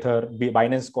 Tether,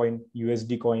 Binance Coin,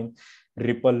 USD Coin.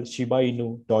 Ripple, Shiba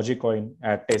Inu, Dogecoin,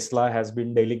 Tesla has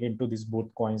been dealing into these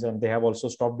both coins, and they have also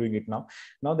stopped doing it now.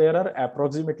 Now there are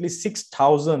approximately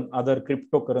 6,000 other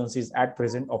cryptocurrencies at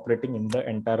present operating in the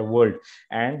entire world.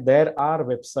 And there are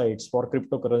websites for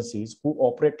cryptocurrencies who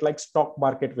operate like stock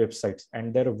market websites,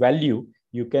 and their value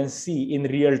you can see in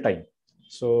real time.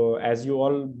 So as you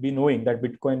all be knowing that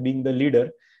Bitcoin being the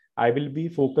leader, I will be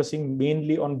focusing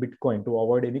mainly on Bitcoin to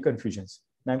avoid any confusions.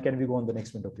 Now, can we go on the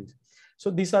next window, please? So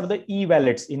these are the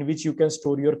e-wallets in which you can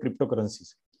store your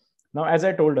cryptocurrencies. Now, as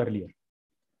I told earlier,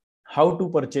 how to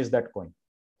purchase that coin?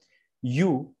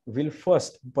 You will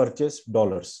first purchase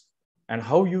dollars. And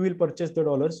how you will purchase the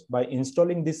dollars? By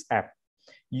installing this app.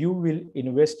 You will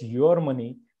invest your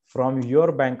money from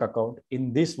your bank account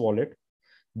in this wallet.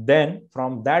 Then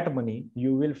from that money,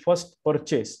 you will first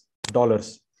purchase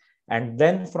dollars. And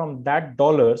then from that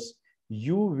dollars,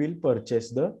 you will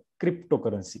purchase the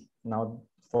cryptocurrency. Now,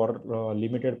 for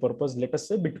limited purpose, let us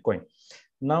say Bitcoin.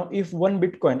 Now, if one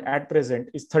Bitcoin at present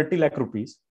is 30 lakh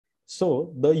rupees,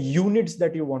 so the units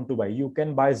that you want to buy, you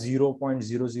can buy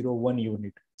 0.001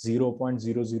 unit,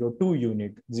 0.002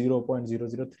 unit,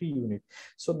 0.003 unit.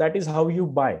 So that is how you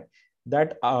buy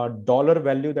that dollar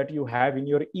value that you have in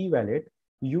your e-wallet.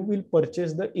 You will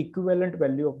purchase the equivalent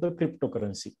value of the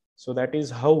cryptocurrency. So that is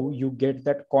how you get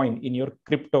that coin in your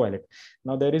crypto wallet.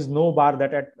 Now, there is no bar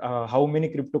that at how many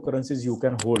cryptocurrencies you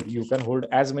can hold. You can hold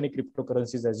as many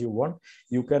cryptocurrencies as you want.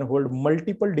 You can hold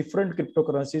multiple different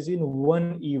cryptocurrencies in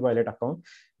one e-wallet account,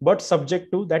 but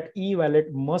subject to that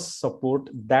e-wallet must support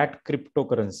that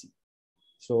cryptocurrency.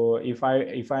 So if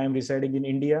I am residing in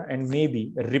India and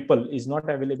maybe Ripple is not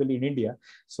available in India,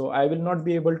 so I will not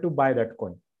be able to buy that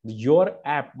coin. Your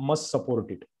app must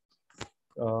support it.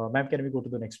 Ma'am, can we go to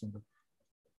the next one?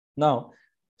 Now,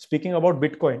 speaking about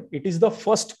Bitcoin, it is the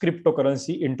first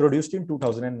cryptocurrency introduced in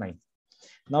 2009.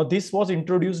 Now, this was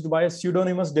introduced by a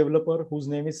pseudonymous developer whose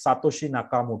name is Satoshi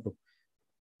Nakamoto.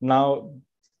 Now,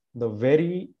 the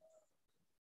very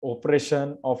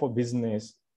operation of a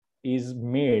business is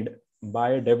made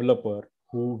by a developer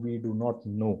who we do not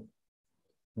know.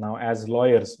 Now, as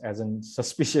lawyers, as in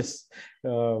suspicious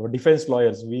defense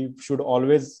lawyers, we should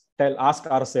always ask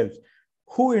ourselves,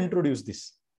 who introduced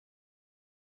this?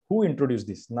 Who introduced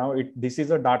this? Now, this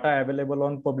is a data available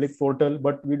on public portal,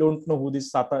 but we don't know who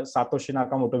this Satoshi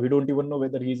Nakamoto. We don't even know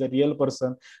whether he's a real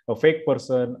person, a fake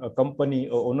person, a company,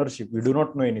 or ownership. We do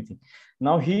not know anything.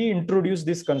 Now, he introduced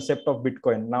this concept of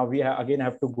Bitcoin. Now, we again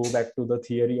have to go back to the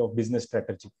theory of business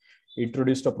strategy. He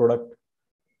introduced a product,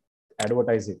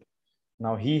 advertise it.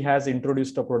 Now, he has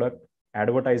introduced a product,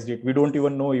 advertised it. We don't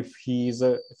even know if he is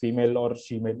a female or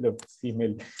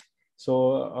female.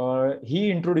 So he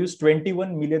introduced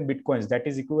 21 million Bitcoins. That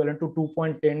is equivalent to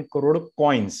 2.10 crore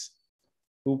coins.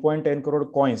 2.10 crore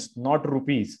coins, not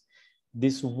rupees.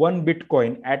 This one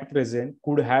Bitcoin at present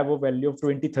could have a value of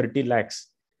 20-30 lakhs.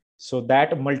 So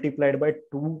that multiplied by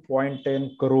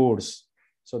 2.10 crores.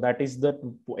 So that is the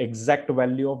exact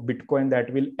value of Bitcoin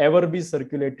that will ever be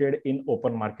circulated in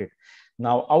open market.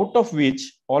 Now, out of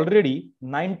which already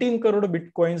 19 crore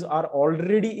Bitcoins are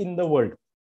already in the world.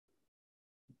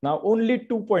 Now, only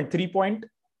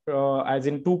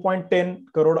 2.10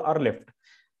 crore are left.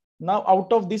 Now,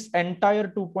 out of this entire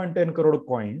 2.10 crore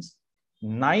coins,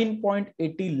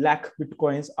 9.80 lakh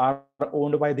Bitcoins are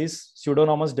owned by this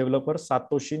pseudonymous developer,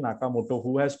 Satoshi Nakamoto,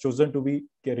 who has chosen to be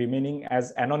remaining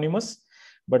as anonymous.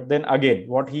 But then again,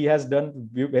 what he has done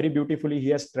very beautifully, he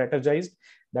has strategized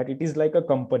that it is like a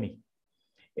company.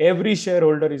 Every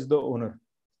shareholder is the owner.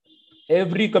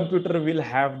 Every computer will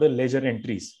have the ledger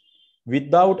entries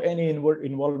without any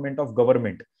involvement of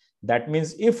government. That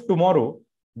means if tomorrow,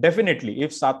 definitely,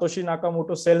 if Satoshi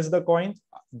Nakamoto sells the coins,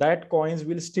 that coins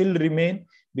will still remain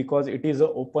because it is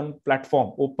an open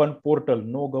platform, open portal,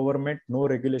 no government, no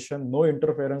regulation, no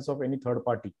interference of any third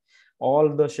party. All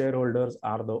the shareholders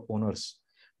are the owners.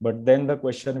 But then the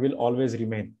question will always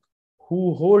remain,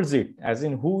 who holds it? As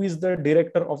in, who is the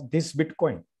director of this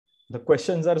Bitcoin? The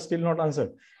questions are still not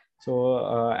answered.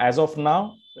 So as of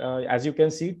now, as you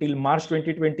can see, till March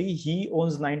 2020, he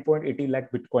owns 9.80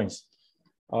 lakh Bitcoins.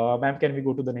 Ma'am, can we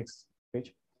go to the next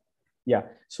page? Yeah.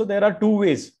 So there are two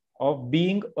ways of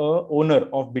being a owner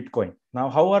of Bitcoin. Now,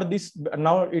 how are this?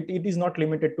 Now, it is not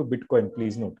limited to Bitcoin,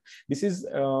 please note. This is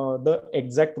the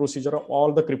exact procedure of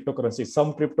all the cryptocurrencies.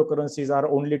 Some cryptocurrencies are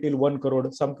only till 1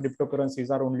 crore. Some cryptocurrencies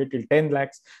are only till 10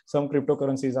 lakhs. Some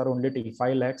cryptocurrencies are only till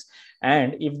 5 lakhs.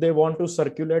 And if they want to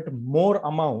circulate more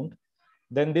amount,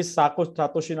 then this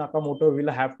Satoshi Nakamoto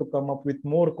will have to come up with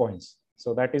more coins.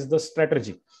 So that is the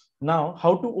strategy. Now,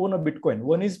 how to own a Bitcoin?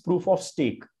 One is proof of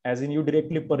stake, as in you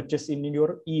directly purchase in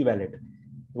your e-wallet.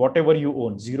 whatever you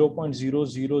own,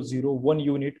 0.0001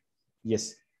 unit.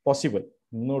 Yes, possible,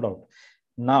 no doubt.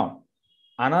 Now,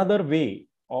 another way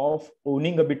of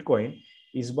owning a Bitcoin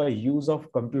is by use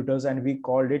of computers, and we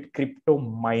called it crypto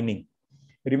mining.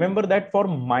 Remember that for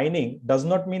mining does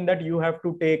not mean that you have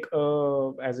to take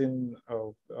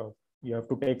you have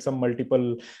to take some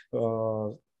multiple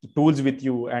tools with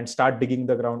you and start digging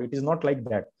the ground. It is not like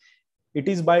that. It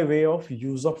is by way of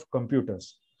use of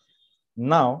computers.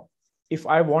 Now, if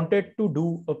I wanted to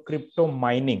do a crypto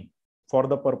mining for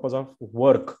the purpose of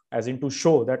work, as in to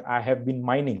show that I have been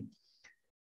mining,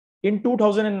 in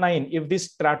 2009, if this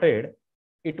started,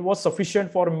 it was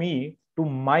sufficient for me to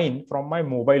mine from my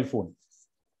mobile phone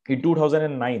in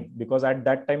 2009, because at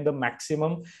that time the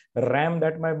maximum RAM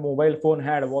that my mobile phone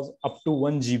had was up to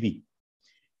 1 GB.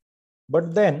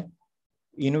 But then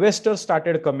investors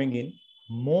started coming in,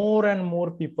 more and more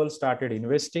people started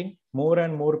investing, more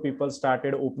and more people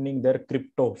started opening their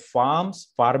crypto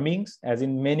farmings, as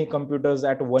in many computers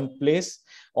at one place,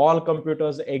 all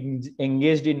computers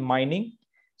engaged in mining.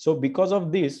 So because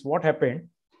of this, what happened?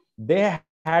 They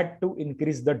had to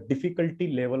increase the difficulty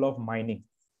level of mining,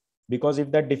 because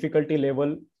if that difficulty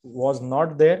level was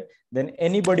not there, then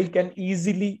anybody can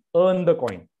easily earn the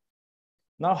coin.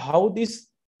 Now, how this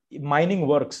mining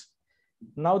works?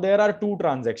 Now, there are two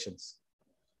transactions.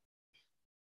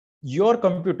 Your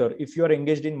computer, if you are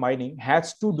engaged in mining,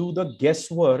 has to do the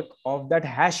guesswork of that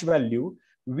hash value,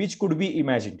 which could be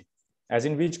imagined, as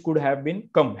in which could have been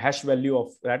hash value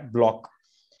of that block.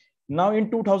 Now,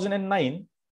 in 2009,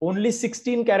 only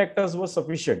 16 characters were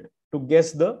sufficient to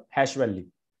guess the hash value.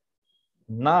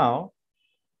 Now,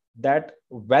 that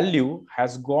value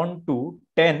has gone to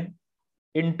 10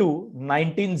 into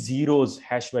 19 zeros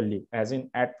hash value, as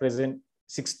in at present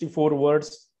 64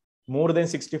 words, more than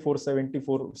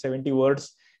 70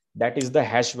 words, that is the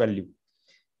hash value.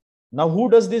 Now, who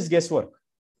does this guesswork?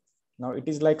 Now, it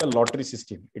is like a lottery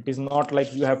system. It is not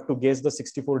like you have to guess the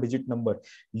 64-digit number.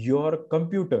 Your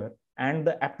computer and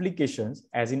the applications,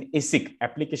 as in ASIC,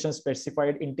 application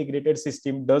specified integrated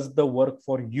system, does the work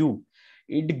for you.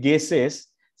 It guesses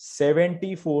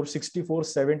 74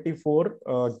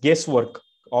 guesswork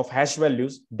of hash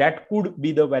values that could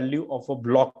be the value of a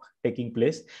block taking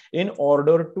place in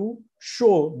order to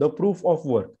show the proof of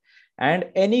work. And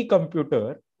any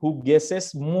computer who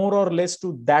guesses more or less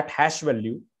to that hash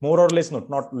value, more or less,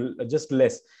 not just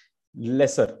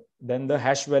lesser than the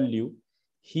hash value,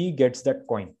 he gets that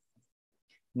coin.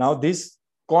 Now, this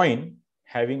coin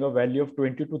having a value of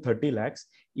 20 to 30 lakhs,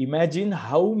 imagine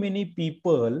how many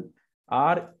people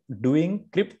are doing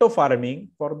crypto farming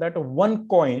for that one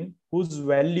coin whose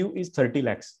value is 30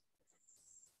 lakhs.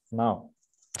 Now,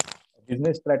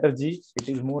 business strategy, it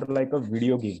is more like a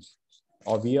video game.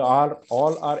 We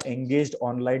all are engaged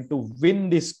online to win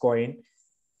this coin,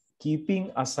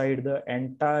 keeping aside the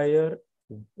entire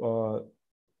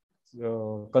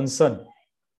concern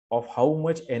of how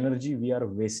much energy we are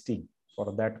wasting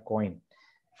for that coin.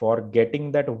 For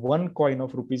getting that one coin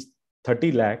of rupees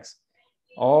 30 lakhs,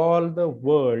 all the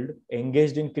world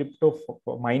engaged in crypto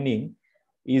mining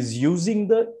is using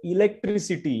the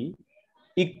electricity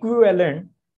equivalent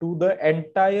to the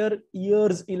entire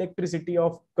year's electricity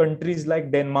of countries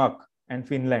like Denmark and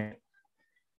Finland.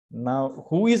 Now,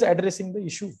 who is addressing the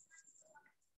issue?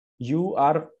 You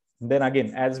are. Then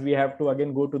again, as we have to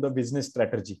again go to the business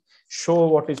strategy, show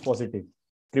what is positive.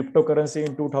 Cryptocurrency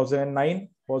in 2009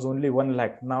 was only 1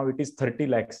 lakh. Now it is 30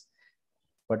 lakhs.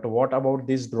 But what about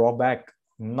this drawback?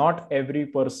 Not every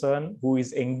person who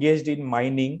is engaged in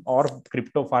mining or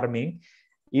crypto farming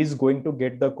is going to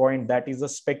get the coin. That is a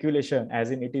speculation,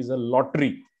 as in it is a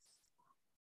lottery.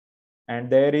 And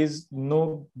there is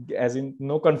no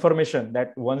confirmation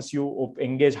that once you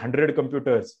engage 100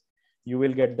 computers, you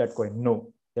will get that coin.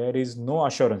 No, there is no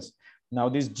assurance. Now,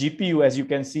 this GPU, as you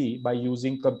can see, by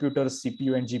using computers,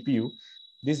 CPU and GPU,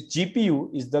 this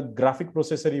GPU is the graphic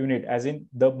processor unit, as in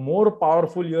the more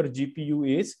powerful your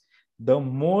GPU is, the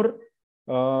more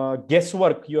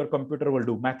guesswork your computer will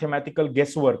do, mathematical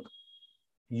guesswork.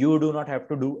 You do not have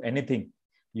to do anything.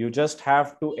 You just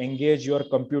have to engage your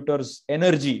computer's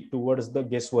energy towards the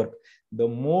guesswork. The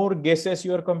more guesses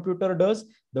your computer does,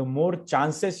 the more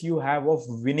chances you have of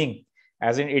winning.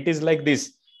 As in, it is like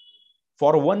this.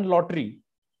 For one lottery,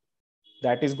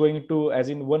 that is going to, as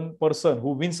in one person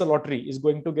who wins a lottery is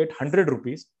going to get 100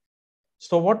 rupees.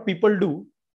 So what people do,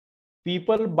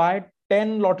 people buy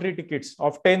 10 lottery tickets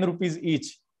of 10 rupees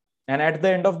each. And at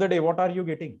the end of the day, what are you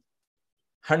getting?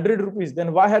 100 rupees.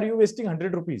 Then why are you wasting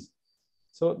 100 rupees?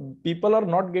 So people are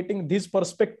not getting this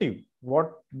perspective.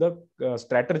 What the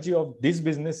strategy of this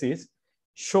business is,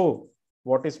 show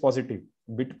what is positive.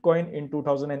 Bitcoin in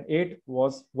 2008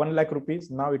 was 1 lakh rupees.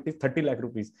 Now it is 30 lakh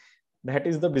rupees. That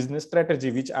is the business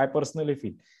strategy, which I personally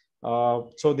feel.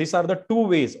 So these are the two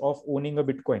ways of owning a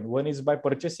Bitcoin. One is by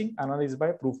purchasing, another is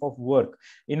by proof of work.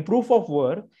 In proof of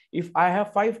work, if I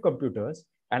have 5 computers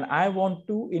and I want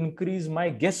to increase my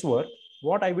guesswork,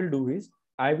 what I will do is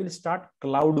I will start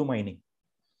cloud mining.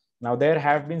 Now, there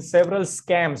have been several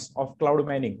scams of cloud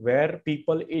mining where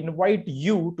people invite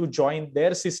you to join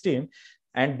their system,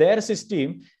 and their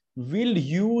system will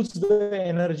use the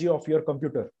energy of your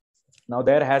computer. Now,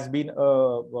 there has been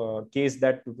a case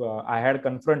that I had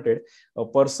confronted. A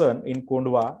person in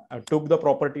Kondwa took the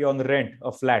property on rent,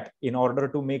 a flat, in order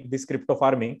to make this crypto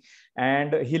farming.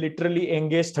 And he literally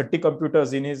engaged 30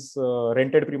 computers in his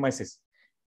rented premises.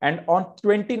 And on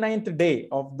 29th day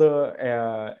of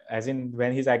the, as in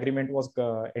when his agreement was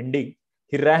ending,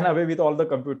 he ran away with all the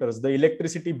computers. The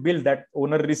electricity bill that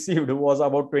owner received was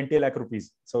about 20 lakh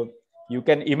rupees. So you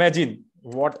can imagine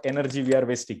what energy we are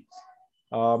wasting.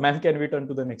 Ma'am, can we turn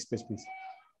to the next page, please?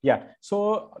 Yeah.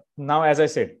 So now, as I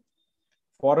said,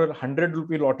 for a 100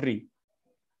 rupee lottery,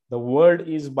 the world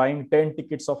is buying 10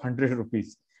 tickets of 100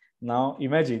 rupees. Now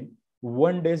imagine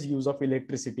 1 day's use of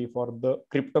electricity for the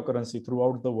cryptocurrency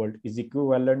throughout the world is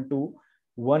equivalent to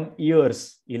 1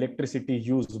 year's electricity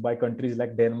used by countries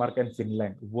like Denmark and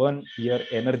Finland. 1 year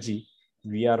energy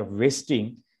we are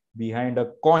wasting behind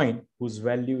a coin whose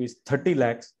value is 30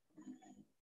 lakhs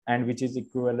and which is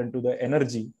equivalent to the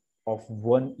energy of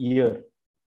 1 year.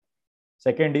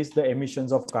 Second is the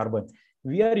emissions of carbon.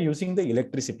 We are using the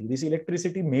electricity. This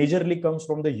electricity majorly comes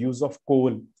from the use of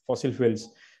coal, fossil fuels.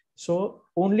 So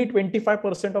only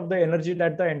 25% of the energy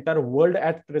that the entire world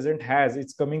at present has,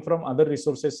 it's coming from other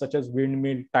resources such as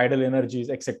windmill, tidal energies,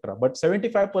 etc. But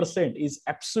 75% is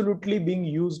absolutely being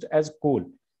used as coal.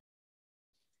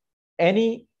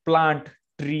 Any plant,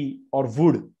 tree, or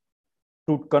wood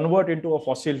to convert into a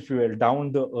fossil fuel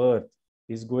down the earth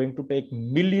is going to take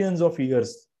millions of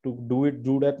years to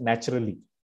do that naturally.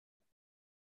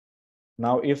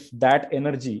 Now, if that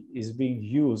energy is being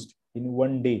used in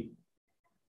 1 day,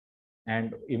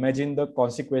 and imagine the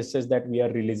consequences that we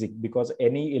are releasing, because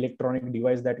any electronic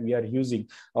device that we are using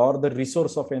or the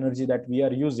resource of energy that we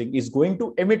are using is going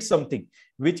to emit something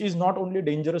which is not only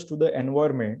dangerous to the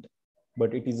environment,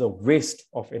 but it is a waste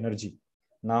of energy.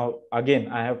 Now, again,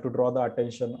 I have to draw the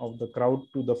attention of the crowd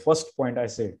to the first point I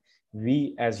said.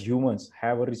 We as humans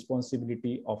have a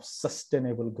responsibility of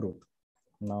sustainable growth.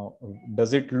 Now,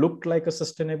 does it look like a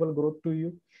sustainable growth to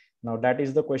you? Now, that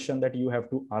is the question that you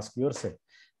have to ask yourself.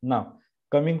 Now,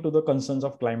 coming to the concerns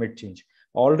of climate change.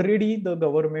 Already the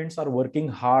governments are working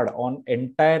hard on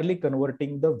entirely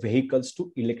converting the vehicles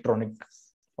to electronic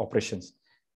operations.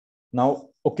 Now,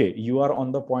 okay, you are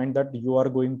on the point that you are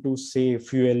going to save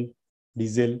fuel,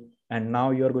 diesel, and now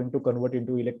you are going to convert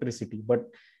into electricity. But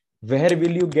where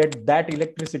will you get that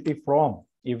electricity from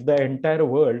if the entire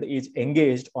world is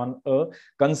engaged on a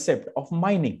concept of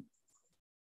mining?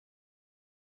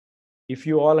 If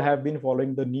you all have been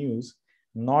following the news,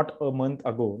 not a month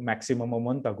ago, maximum a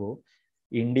month ago,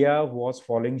 India was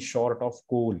falling short of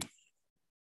coal.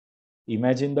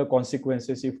 Imagine the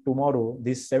consequences if tomorrow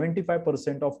this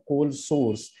 75% of coal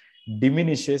source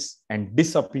diminishes and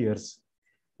disappears.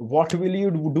 What will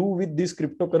you do with this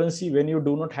cryptocurrency when you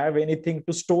do not have anything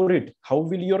to store it? How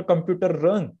will your computer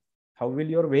run? How will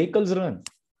your vehicles run?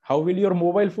 How will your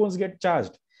mobile phones get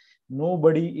charged?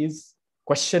 Nobody is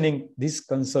questioning these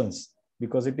concerns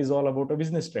because it is all about a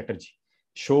business strategy.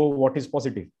 Show what is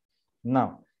positive.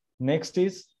 Now, next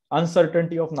is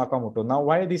uncertainty of Nakamoto. Now,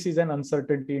 why this is an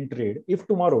uncertainty in trade? If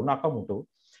tomorrow Nakamoto,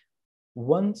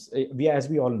 once as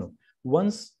we all know,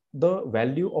 once the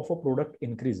value of a product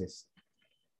increases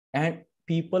and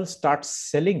people start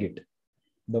selling it,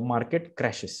 the market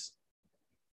crashes.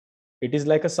 It is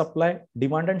like a supply,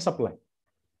 demand and supply.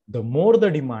 The more the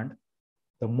demand,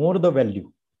 the more the value.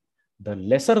 The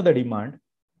lesser the demand,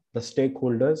 the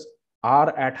stakeholders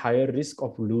are at higher risk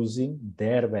of losing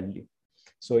their value.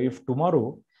 So if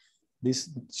tomorrow this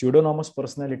pseudonymous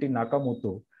personality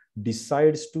Nakamoto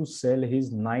decides to sell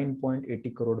his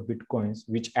 9.80 crore bitcoins,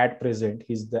 which at present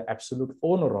he's the absolute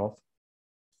owner of,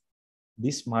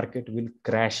 this market will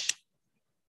crash.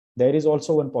 There is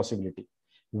also one possibility.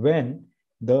 When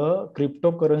the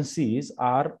cryptocurrencies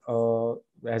are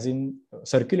as in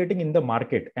circulating in the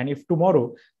market, and if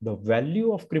tomorrow the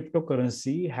value of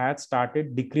cryptocurrency has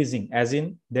started decreasing, as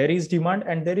in there is demand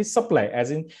and there is supply,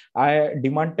 as in I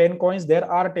demand 10 coins, there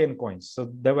are 10 coins.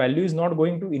 So the value is not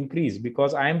going to increase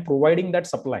because I am providing that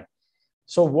supply.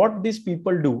 So what these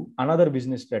people do, another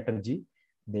business strategy,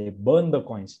 They burn the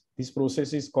coins. This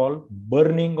process is called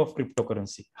burning of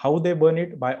cryptocurrency. How they burn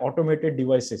it? By automated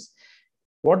devices.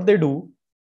 What they do,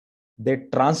 they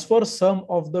transfer some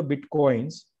of the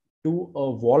Bitcoins to a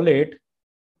wallet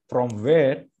from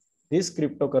where these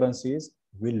cryptocurrencies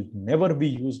will never be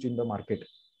used in the market.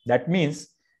 That means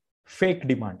fake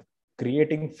demand,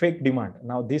 creating fake demand.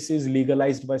 Now, this is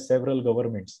legalized by several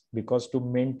governments because to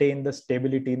maintain the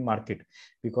stability in market.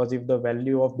 Because if the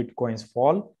value of Bitcoins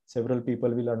fall, several people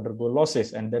will undergo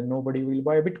losses and then nobody will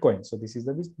buy Bitcoin. So this is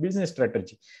the business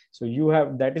strategy. So you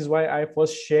have, that is why I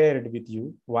first shared with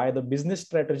you why the business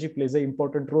strategy plays an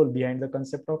important role behind the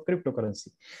concept of cryptocurrency.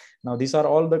 Now, these are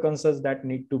all the concerns that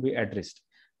need to be addressed.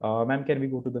 Ma'am, can we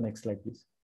go to the next slide, please?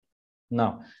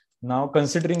 Now,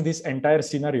 considering this entire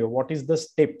scenario, what is the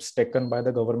steps taken by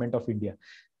the government of India?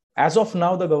 As of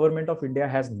now, the government of India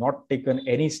has not taken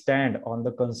any stand on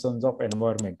the concerns of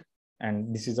environment.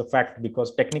 And this is a fact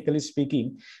because technically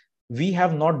speaking, we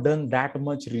have not done that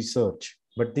much research.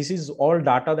 But this is all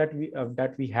data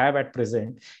that we have at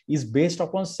present is based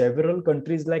upon several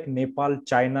countries like Nepal,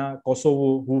 China,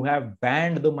 Kosovo, who have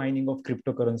banned the mining of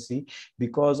cryptocurrency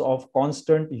because of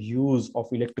constant use of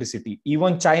electricity.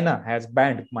 Even China has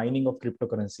banned mining of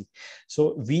cryptocurrency.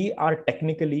 So we are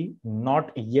technically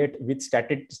not yet with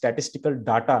statistical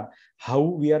data how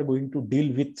we are going to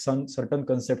deal with some certain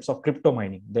concepts of crypto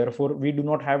mining. Therefore, we do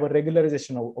not have a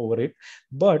regularization over it.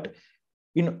 But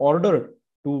in order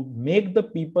to make the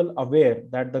people aware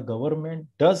that the government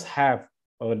does have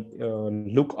a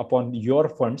look upon your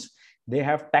funds, they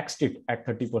have taxed it at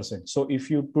 30%. So if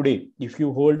you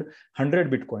hold 100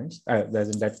 Bitcoins,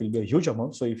 that will be a huge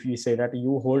amount. So if you say that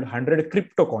you hold 100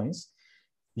 crypto coins,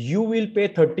 you will pay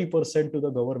 30% to the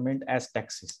government as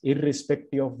taxes,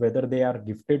 irrespective of whether they are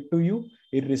gifted to you,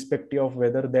 irrespective of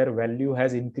whether their value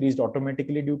has increased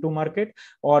automatically due to market,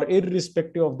 or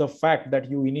irrespective of the fact that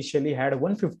you initially had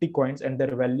 150 coins and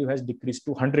their value has decreased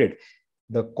to 100.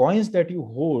 The coins that you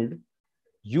hold,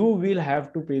 you will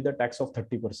have to pay the tax of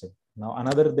 30%. Now,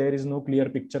 there is no clear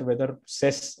picture whether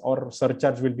cess or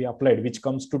surcharge will be applied, which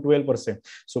comes to 12%.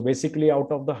 So basically,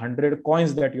 out of the 100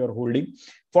 coins that you are holding,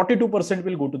 42%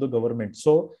 will go to the government.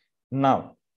 So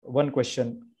now, one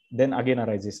question then again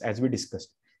arises, as we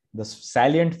discussed. The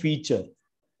salient feature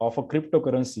of a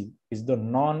cryptocurrency is the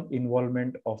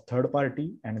non-involvement of third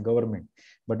party and government.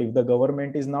 But if the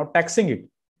government is now taxing it,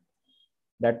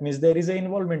 that means there is an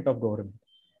involvement of government.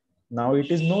 Now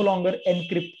it is no longer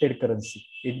encrypted currency.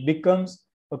 It becomes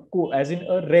as in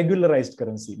a regularized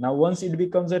currency. Now, once it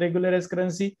becomes a regularized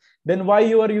currency, then why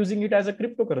you are using it as a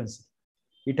cryptocurrency?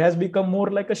 It has become more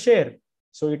like a share.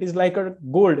 So it is like a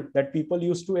gold that people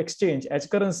used to exchange as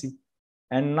currency.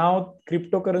 And now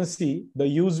cryptocurrency, the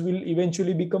use will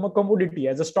eventually become a commodity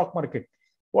as a stock market.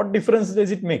 What difference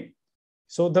does it make?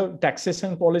 So the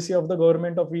taxation policy of the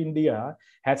government of India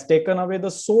has taken away the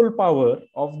sole power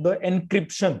of the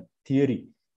encryption theory.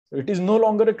 So it is no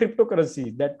longer a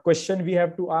cryptocurrency. That question we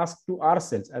have to ask to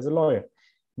ourselves as a lawyer.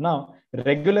 Now,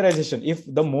 regularization, if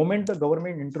the moment the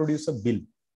government introduces a bill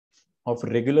of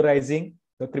regularizing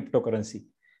the cryptocurrency,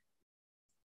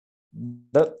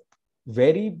 the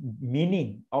very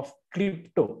meaning of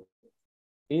crypto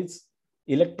is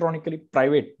electronically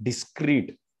private,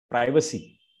 discrete,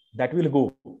 privacy. That will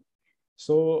go.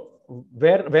 So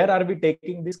where are we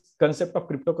taking this concept of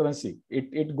cryptocurrency?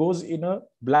 It goes in a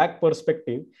black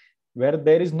perspective where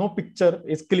there is no picture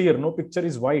is clear, no picture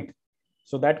is white.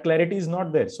 So that clarity is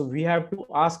not there. So we have to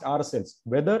ask ourselves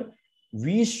whether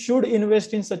we should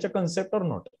invest in such a concept or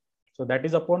not. So that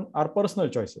is upon our personal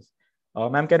choices.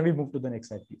 Ma'am, can we move to the next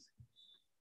slide, please?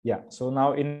 Yeah. So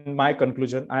now in my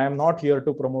conclusion, I am not here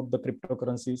to promote the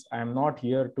cryptocurrencies. I am not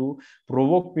here to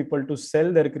provoke people to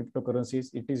sell their cryptocurrencies.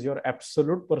 It is your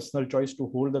absolute personal choice to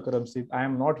hold the currency. I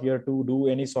am not here to do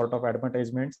any sort of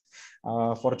advertisements.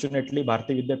 Fortunately,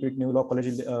 Bharati Vidyapeeth New Law College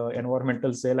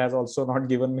environmental cell has also not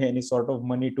given me any sort of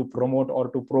money to promote or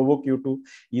to provoke you to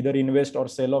either invest or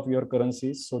sell off your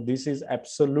currencies. So this is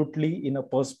absolutely in a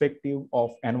perspective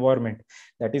of environment.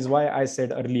 That is why I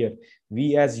said earlier,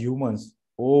 we as humans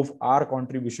of our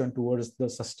contribution towards the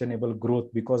sustainable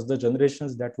growth, because the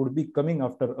generations that would be coming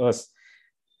after us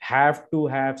have to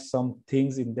have some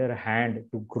things in their hand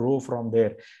to grow from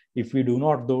there. If we do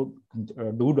not do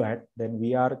that, then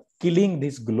we are killing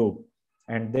this globe.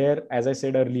 And there, as I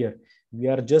said earlier, we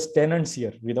are just tenants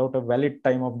here without a valid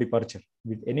time of departure,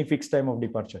 with any fixed time of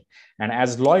departure. And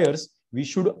as lawyers, we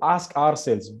should ask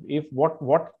ourselves if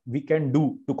what we can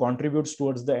do to contribute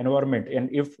towards the environment.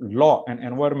 And if law and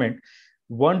environment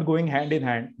weren't going hand in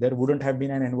hand, there wouldn't have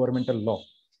been an environmental law.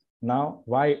 Now,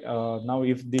 why? Now,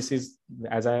 if this is,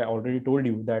 as I already told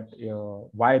you, that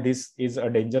why this is a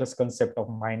dangerous concept of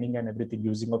mining and everything,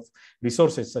 using of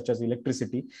resources such as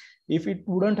electricity. If it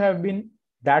wouldn't have been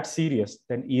that serious,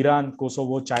 then Iran,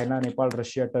 Kosovo, China, Nepal,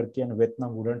 Russia, Turkey, and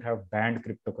Vietnam wouldn't have banned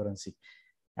cryptocurrency,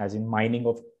 as in mining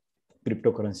of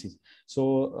cryptocurrencies.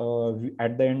 So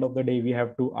at the end of the day, we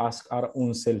have to ask our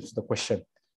own selves the question,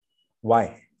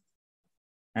 why?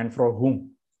 And for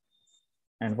whom?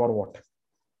 And for what?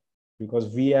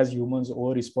 Because we as humans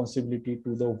owe responsibility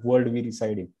to the world we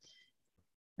reside in.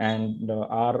 And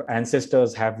our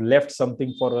ancestors have left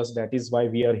something for us. That is why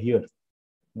we are here.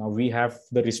 Now we have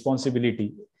the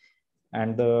responsibility,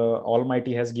 and the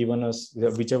Almighty has given us,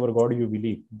 whichever God you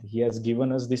believe, He has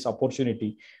given us this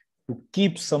opportunity to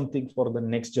keep something for the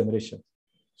next generation.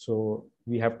 So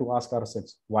we have to ask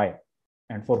ourselves why,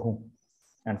 and for whom,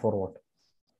 and for what.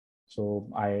 So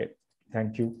I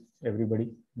thank you, everybody,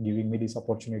 giving me this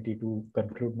opportunity to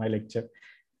conclude my lecture.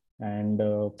 And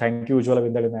thank you, Ujjwala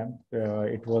Bindale ma'am.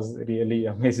 It was really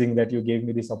amazing that you gave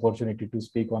me this opportunity to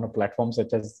speak on a platform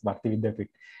such as Bharti Vidyapeeth.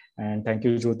 And thank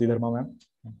you, Jyoti Dharma ma'am.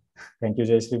 Thank you,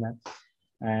 Jayashree ma'am.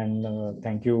 And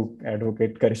thank you,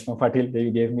 Advocate Karishma Patil. You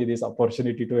gave me this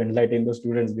opportunity to enlighten the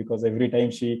students, because every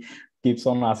time she keeps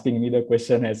on asking me the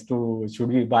question as to should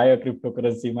we buy a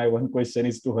cryptocurrency, my one question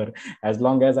is to her, as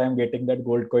long as I'm getting that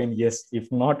gold coin, yes.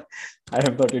 If not, I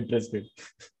am not interested.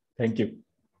 Thank you.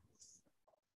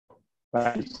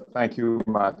 Thank you,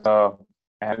 Matt.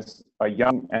 As a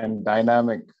young and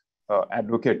dynamic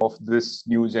advocate of this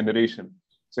new generation,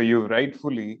 so you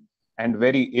rightfully and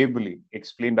very ably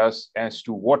explained us as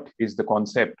to what is the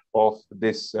concept of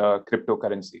this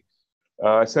cryptocurrency.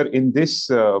 Sir, in this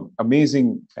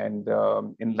amazing and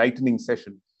enlightening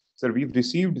session, sir, we've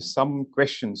received some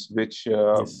questions which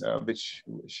Yes. which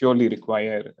surely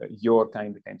require your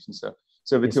kind attention, sir.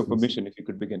 So with Yes, your please. permission, if you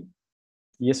could begin.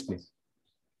 Yes, please.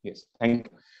 Yes, thank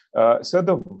you. Sir,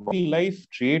 the Wildlife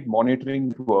Trade Monitoring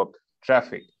Network,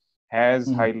 Traffic, has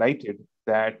highlighted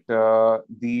that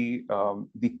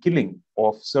the killing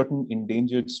of certain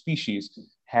endangered species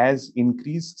has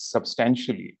increased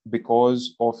substantially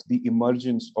because of the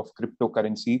emergence of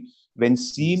cryptocurrency when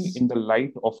seen in the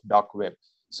light of dark web.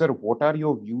 Sir, what are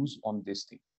your views on this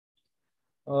thing?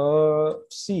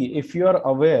 See, if you are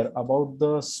aware about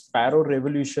the Sparrow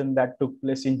Revolution that took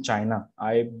place in China,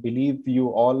 I believe you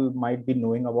all might be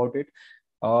knowing about it.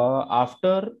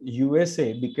 After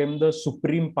USA became the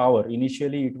supreme power,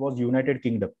 initially it was United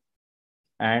Kingdom,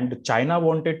 and China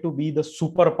wanted to be the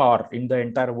superpower in the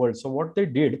entire world. So what they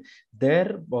did,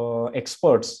 their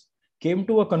experts came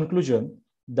to a conclusion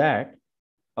that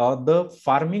the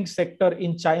farming sector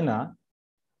in China,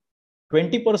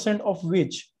 20% of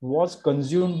which was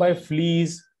consumed by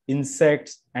fleas,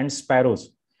 insects, and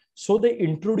sparrows. So they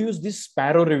introduced this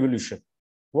Sparrow Revolution.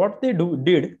 What they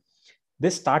did, they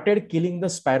started killing the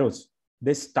sparrows.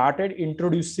 They started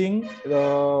introducing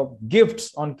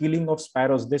gifts on killing of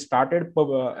sparrows. They started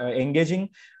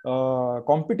engaging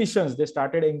competitions. They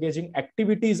started engaging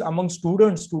activities among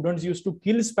students. Students used to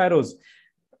kill sparrows.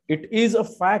 It is a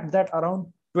fact that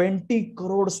around 20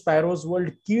 crore sparrows were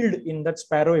killed in that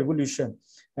Sparrow Evolution.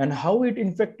 And how it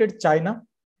infected China?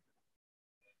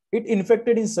 It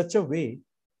infected in such a way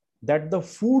that the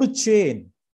food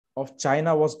chain of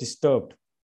China was disturbed.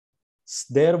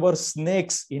 There were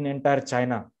snakes in entire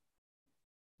China.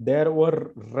 There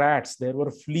were rats, there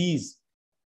were fleas.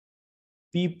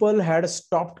 People had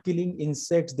stopped killing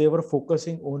insects. They were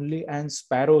focusing only on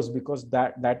sparrows, because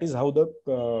that is how the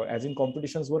as in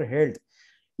competitions were held.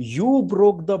 You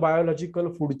broke the biological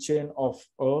food chain of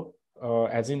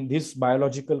as in this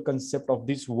biological concept of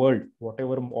this world,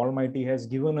 whatever Almighty has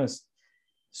given us.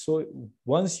 So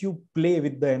once you play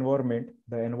with the environment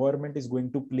is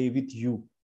going to play with you.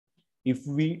 If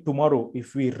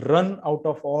we run out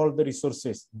of all the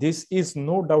resources, this is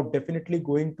no doubt definitely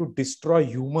going to destroy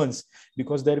humans,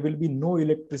 because there will be no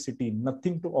electricity,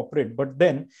 nothing to operate. But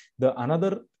then the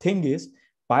another thing is,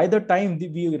 by the time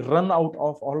we run out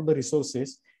of all the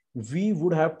resources, we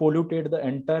would have polluted the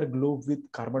entire globe with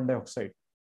carbon dioxide,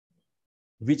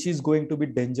 which is going to be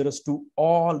dangerous to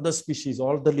all the species,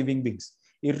 all the living beings,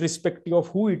 irrespective of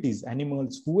who it is,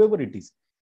 animals, whoever it is.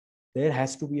 There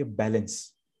has to be a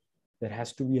balance. There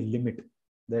has to be a limit.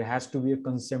 There has to be a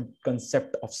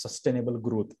concept of sustainable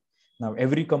growth. Now,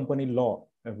 every company law,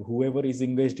 whoever is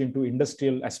engaged into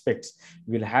industrial aspects,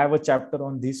 will have a chapter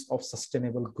on this of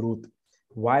sustainable growth.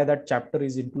 Why that chapter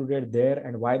is included there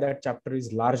and why that chapter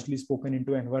is largely spoken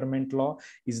into environment law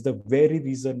is the very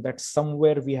reason that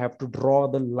somewhere we have to draw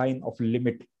the line of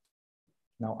limit.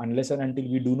 Now, unless and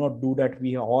until we do not do that,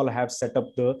 we all have set up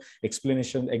the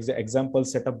explanation, example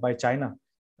set up by China.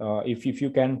 If you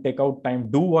can take out time,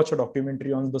 do watch a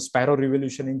documentary on the Sparrow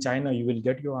Revolution in China, you will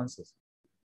get your answers.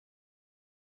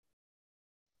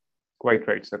 Quite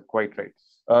right, sir. Quite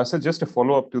right. So just a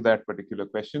follow-up to that particular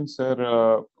question,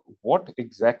 sir, what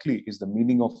exactly is the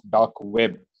meaning of dark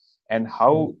web and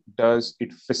how does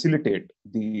it facilitate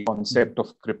the concept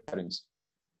of cryptocurrency?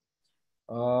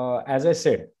 As I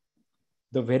said,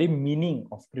 the very meaning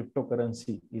of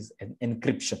cryptocurrency is an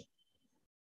encryption.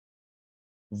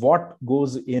 What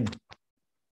goes in,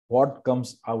 what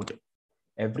comes out,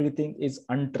 everything is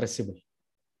untraceable.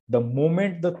 The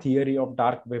moment the theory of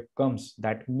dark web comes,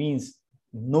 that means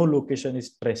no location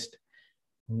is traced,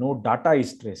 no data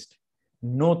is traced,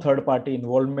 no third-party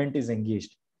involvement is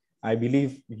engaged. I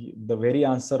believe the very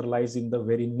answer lies in the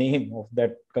very name of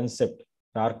that concept,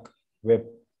 dark web.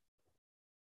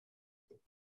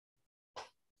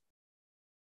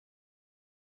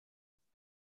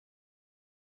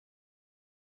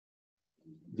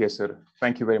 Yes, sir.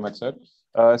 Thank you very much, sir.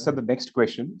 So the next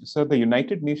question. So the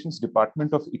United Nations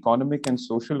Department of Economic and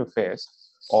Social Affairs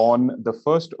on the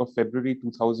 1st of February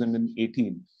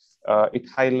 2018, it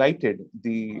highlighted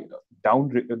the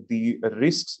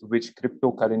risks which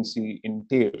cryptocurrency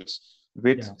entails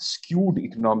with skewed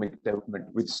economic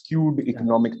development, with skewed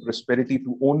economic prosperity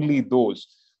to only those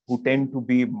who tend to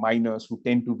be miners, who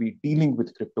tend to be dealing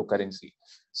with cryptocurrency.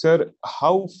 Sir,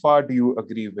 how far do you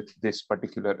agree with this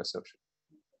particular assertion?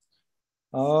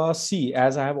 See,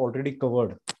 as I have already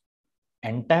covered,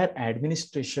 entire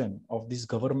administration of this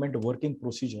government working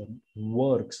procedure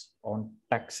works on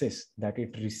taxes that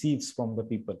it receives from the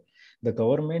people. The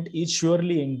government is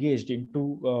surely engaged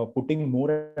into putting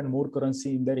more and more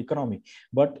currency in their economy.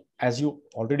 But as you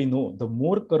already know, the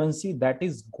more currency that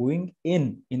is going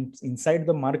inside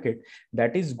the market,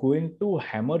 that is going to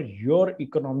hammer your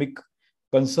economic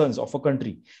concerns of a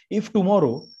country. If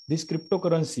tomorrow this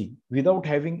cryptocurrency, without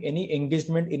having any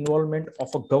engagement, involvement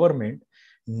of a government,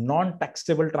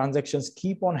 non-taxable transactions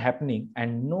keep on happening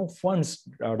and no funds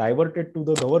diverted to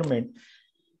the government,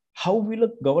 how will a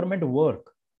government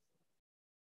work?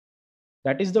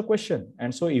 That is the question.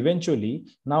 And so eventually,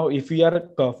 now if we are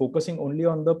focusing only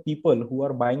on the people who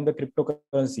are buying the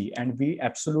cryptocurrency and we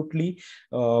absolutely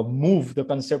move the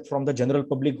concept from the general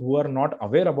public who are not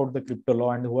aware about the crypto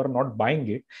law and who are not buying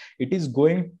it, it is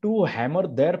going to hammer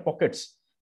their pockets.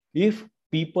 If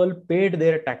people paid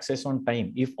their taxes on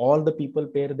time, if all the people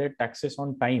pay their taxes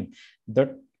on time,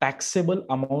 the taxable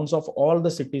amounts of all the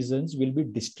citizens will be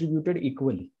distributed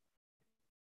equally.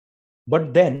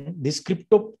 But then these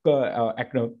crypto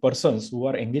persons who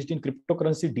are engaged in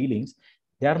cryptocurrency dealings,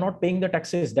 they are not paying the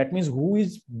taxes. That means who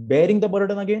is bearing the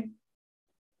burden again?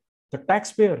 The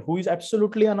taxpayer, who is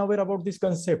absolutely unaware about this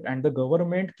concept, and the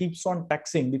government keeps on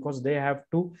taxing because they have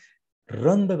to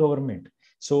run the government.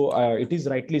 So it is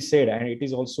rightly said, and it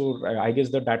is also, I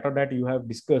guess, the data that you have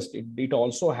discussed, it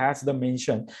also has the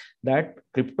mention that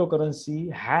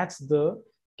cryptocurrency has the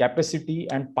capacity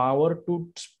and power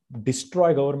to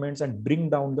destroy governments and bring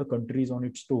down the countries on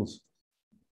its toes.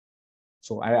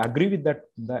 So I agree with that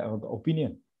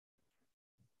opinion.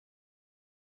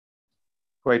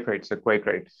 Quite right, sir. Quite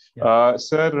right. Yeah.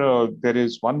 Sir, there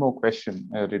is one more question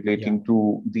relating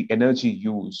to the energy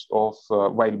use of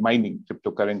while mining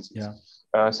cryptocurrencies.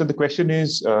 Yeah. So the question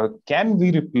is, can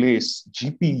we replace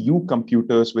GPU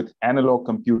computers with analog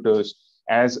computers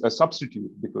as a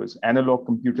substitute? Because analog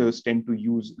computers tend to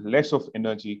use less of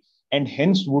energy and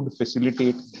hence would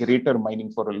facilitate greater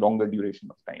mining for a longer duration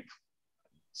of time.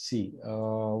 See,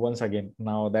 once again,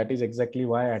 now that is exactly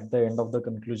why at the end of the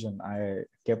conclusion, I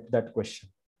kept that question.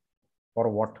 For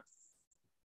what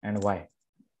and why?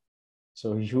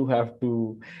 So you have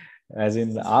to, as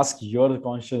in, ask your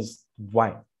conscience,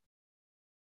 why?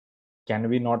 Can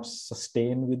we not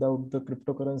sustain without the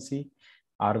cryptocurrency?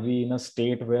 Are we in a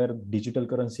state where digital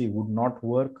currency would not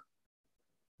work?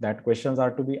 That questions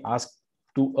are to be asked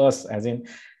to us, as in,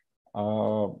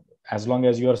 as long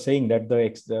as you are saying that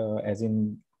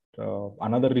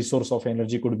another resource of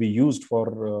energy could be used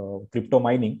for crypto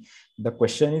mining, the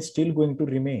question is still going to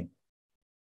remain.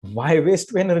 Why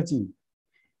waste energy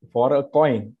for a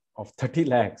coin of 30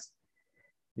 lakhs?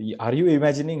 Are you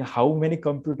imagining how many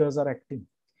computers are active?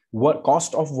 What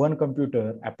cost of one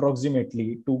computer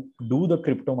approximately to do the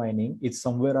crypto mining is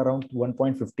somewhere around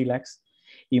 1.50 lakhs.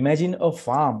 Imagine a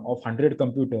farm of 100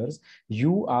 computers.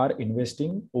 You are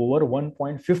investing over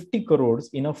 1.50 crores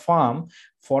in a farm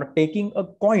for taking a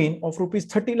coin of rupees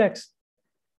 30 lakhs.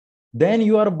 Then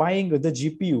you are buying the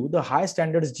GPU, the high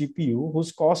standards GPU,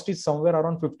 whose cost is somewhere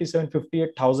around 57,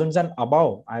 58,000 and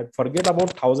above. I forget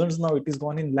about thousands now, it is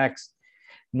gone in lakhs.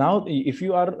 Now, if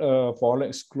you are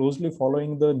closely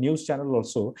following the news channel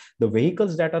also, the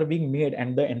vehicles that are being made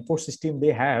and the enforced system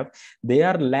they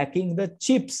are lacking the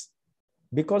chips,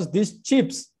 because these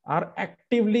chips are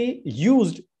actively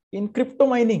used in crypto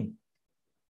mining.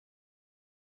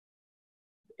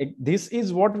 This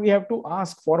is what we have to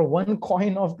ask for one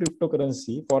coin of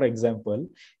cryptocurrency. For example,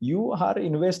 you are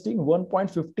investing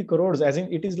 1.50 crores, as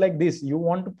in it is like this. You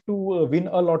want to win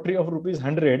a lottery of rupees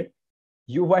 100,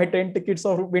 you buy 10 tickets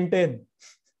of rupees 10.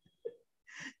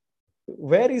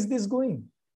 Where is this going?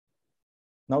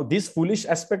 Now, this foolish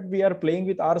aspect we are playing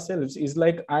with ourselves is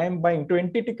like, I am buying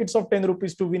 20 tickets of 10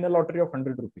 rupees to win a lottery of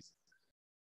 100 rupees.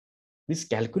 These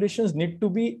calculations need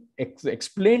to be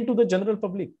explained to the general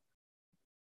public.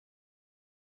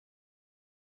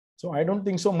 So I don't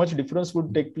think so much difference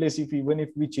would take place even if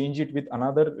we change it with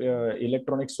another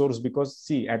electronic source, because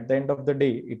see, at the end of the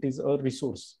day, it is a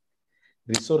resource.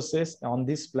 Resources on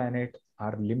this planet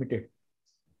are limited.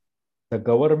 The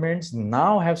governments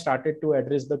now have started to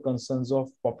address the concerns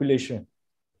of population.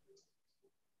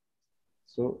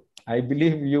 So I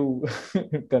believe you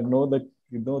can know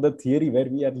the theory where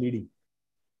we are leading.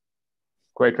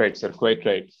 Quite right, sir. Quite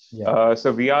right. Yeah.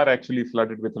 So we are actually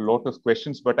flooded with a lot of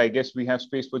questions, but I guess we have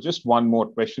space for just one more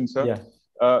question, sir.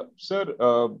 Yeah. Sir,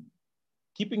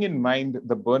 keeping in mind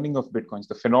the burning of Bitcoins,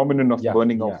 the phenomenon of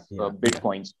burning of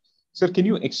Bitcoins, sir, can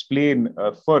you explain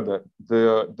further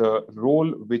the role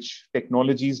which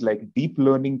technologies like deep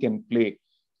learning can play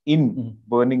in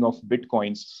burning of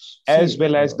Bitcoins, as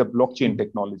well as the blockchain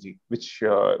technology, which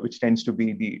tends to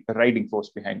be the riding force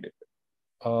behind it?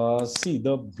 See,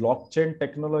 the blockchain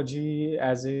technology,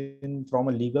 as in from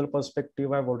a legal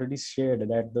perspective, I've already shared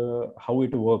that how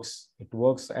it works. It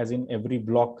works as in every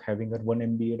block having a 1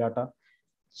 MB data.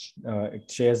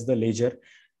 It shares the ledger.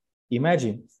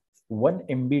 Imagine 1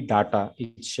 MB data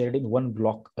is shared in one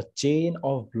block. A chain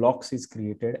of blocks is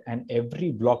created, and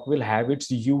every block will have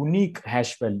its unique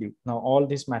hash value. Now, all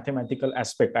this mathematical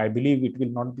aspect, I believe it will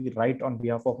not be right on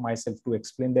behalf of myself to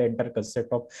explain the entire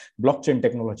concept of blockchain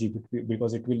technology,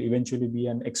 because it will eventually be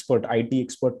an expert, IT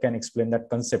expert can explain that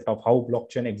concept of how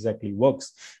blockchain exactly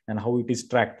works and how it is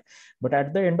tracked. But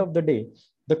at the end of the day,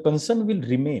 the concern will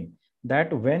remain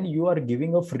that when you are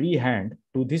giving a free hand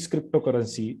to this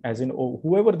cryptocurrency, as in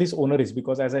whoever this owner is,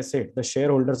 because as I said, the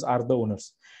shareholders are the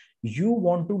owners, you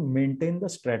want to maintain the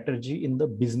strategy in the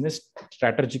business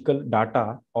strategical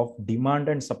data of demand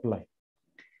and supply.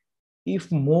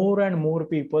 If more and more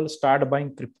people start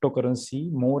buying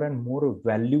cryptocurrency, more and more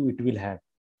value it will have.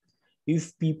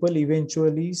 If people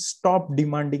eventually stop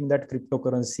demanding that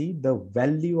cryptocurrency, the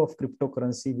value of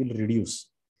cryptocurrency will reduce.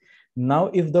 Now,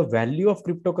 if the value of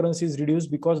cryptocurrency is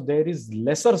reduced because there is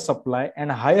lesser supply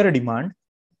and higher demand,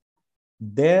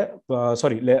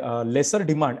 lesser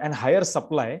demand and higher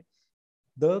supply,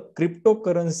 the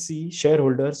cryptocurrency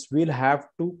shareholders will have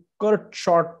to cut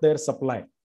short their supply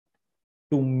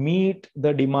to meet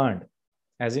the demand.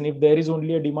 As in, if there is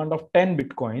only a demand of 10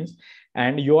 Bitcoins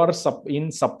and you are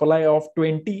in supply of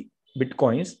 20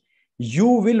 Bitcoins, you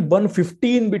will burn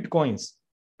 15 Bitcoins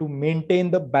to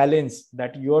maintain the balance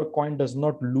that your coin does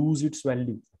not lose its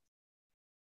value.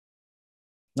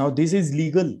 Now, this is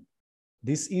legal.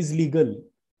 This is legal.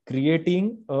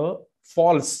 Creating a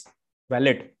false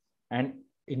wallet and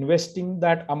investing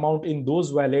that amount in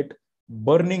those wallet,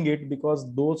 burning it because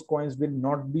those coins will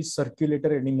not be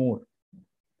circulated anymore.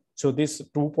 So this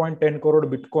 2.10 crore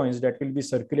Bitcoins that will be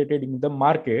circulated in the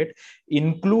market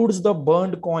includes the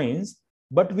burned coins,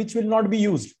 but which will not be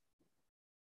used.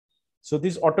 So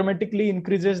this automatically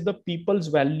increases the people's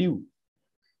value.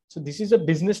 So this is a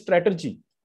business strategy,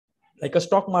 like a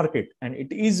stock market, and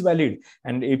it is valid.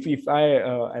 And if I,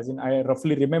 I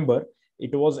roughly remember,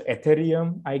 it was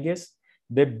Ethereum, I guess,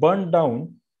 they burned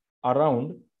down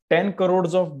around 10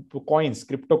 crores of coins,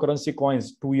 cryptocurrency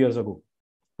coins 2 years ago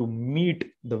to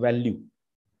meet the value.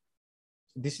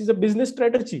 This is a business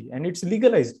strategy and it's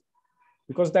legalized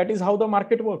because that is how the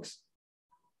market works.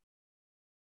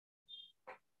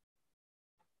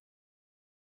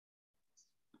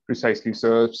 Precisely,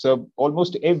 sir. So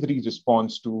almost every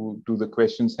response to the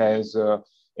questions has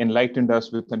enlightened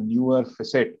us with a newer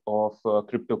facet of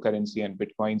cryptocurrency and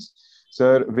Bitcoins.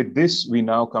 Sir, with this, we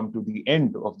now come to the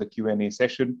end of the Q&A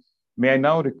session. May I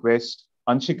now request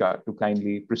Anshika to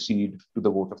kindly proceed to the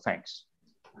vote of thanks.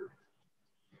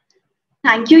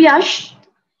 Thank you, Yash.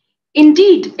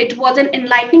 Indeed, it was an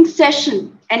enlightening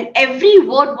session and every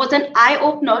word was an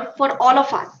eye-opener for all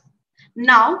of us.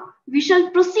 Now, we shall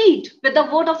proceed with the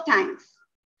vote of thanks.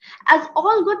 As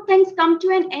all good things come to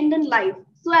an end in life,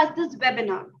 so as this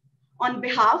webinar. On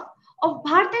behalf of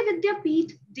Bharatiya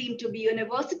Vidyapeeth, deemed to be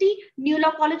University, New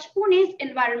Law College Pune's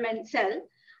Environment Cell,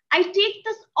 I take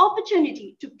this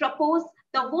opportunity to propose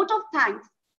the vote of thanks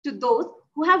to those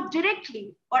who have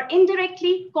directly or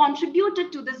indirectly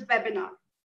contributed to this webinar.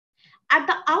 At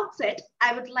the outset,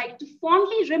 I would like to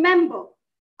fondly remember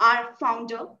our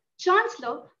founder,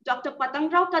 Chancellor Dr.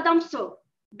 Patangrao Kadam sir,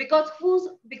 because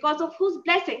of whose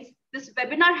blessings this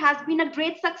webinar has been a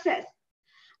great success.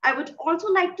 I would also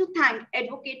like to thank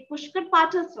Advocate Pushkar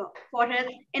Patil sir for his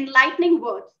enlightening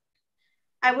words.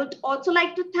 I would also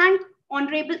like to thank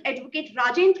Honorable Advocate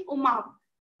Rajendra Umav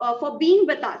for being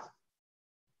with us.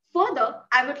 Further,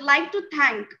 I would like to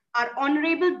thank our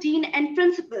Honorable Dean and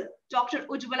Principal, Dr.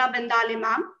 Ujjwala Bendale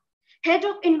ma'am, Head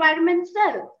of Environment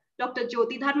Cell, Dr.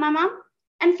 Jyoti Dharma ma'am,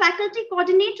 and Faculty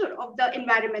Coordinator of the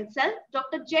Environment Cell,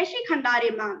 Dr. Jayashree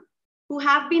Khandare ma'am, who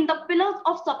have been the pillars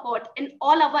of support in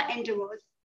all our endeavors.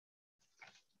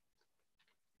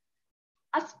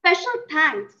 A special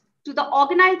thanks to the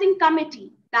organizing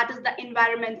committee, that is the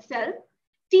Environment Cell,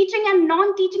 teaching and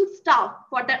non-teaching staff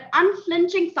for their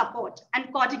unflinching support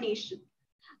and coordination.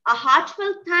 A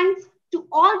heartfelt thanks to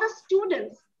all the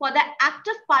students for their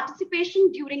active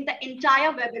participation during the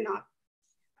entire webinar.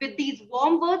 With these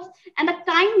warm words and a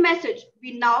kind message,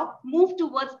 we now move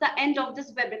towards the end of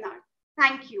this webinar.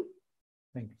 Thank you.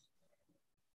 Thank you.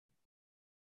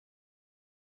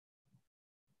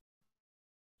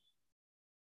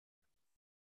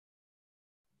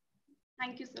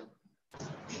 Thank you, sir.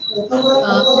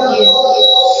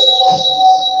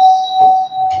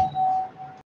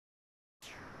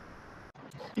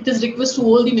 It is request to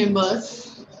all the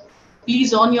members,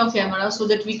 please on your camera so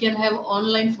that we can have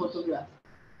online photograph.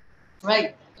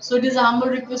 Right. So it is a humble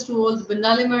request to all.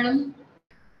 Bendale madam.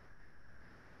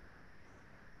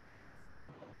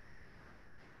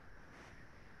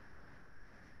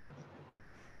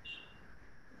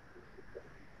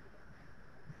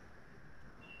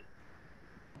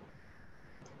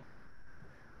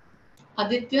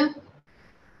 Aditya.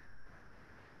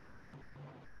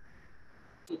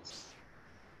 Yes.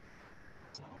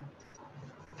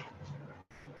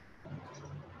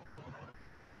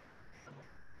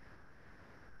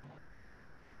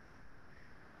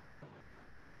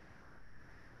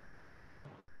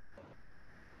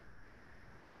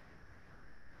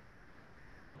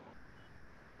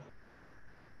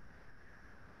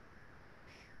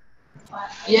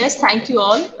 Yes, thank you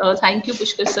all. Thank you,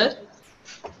 Pushkar sir.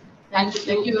 Thank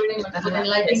you very much for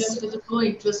enlightening Yes. us with a so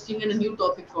interesting and a new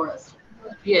topic for us.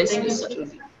 Yes, Thank you, yes, sir.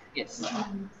 truly.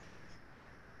 Yes.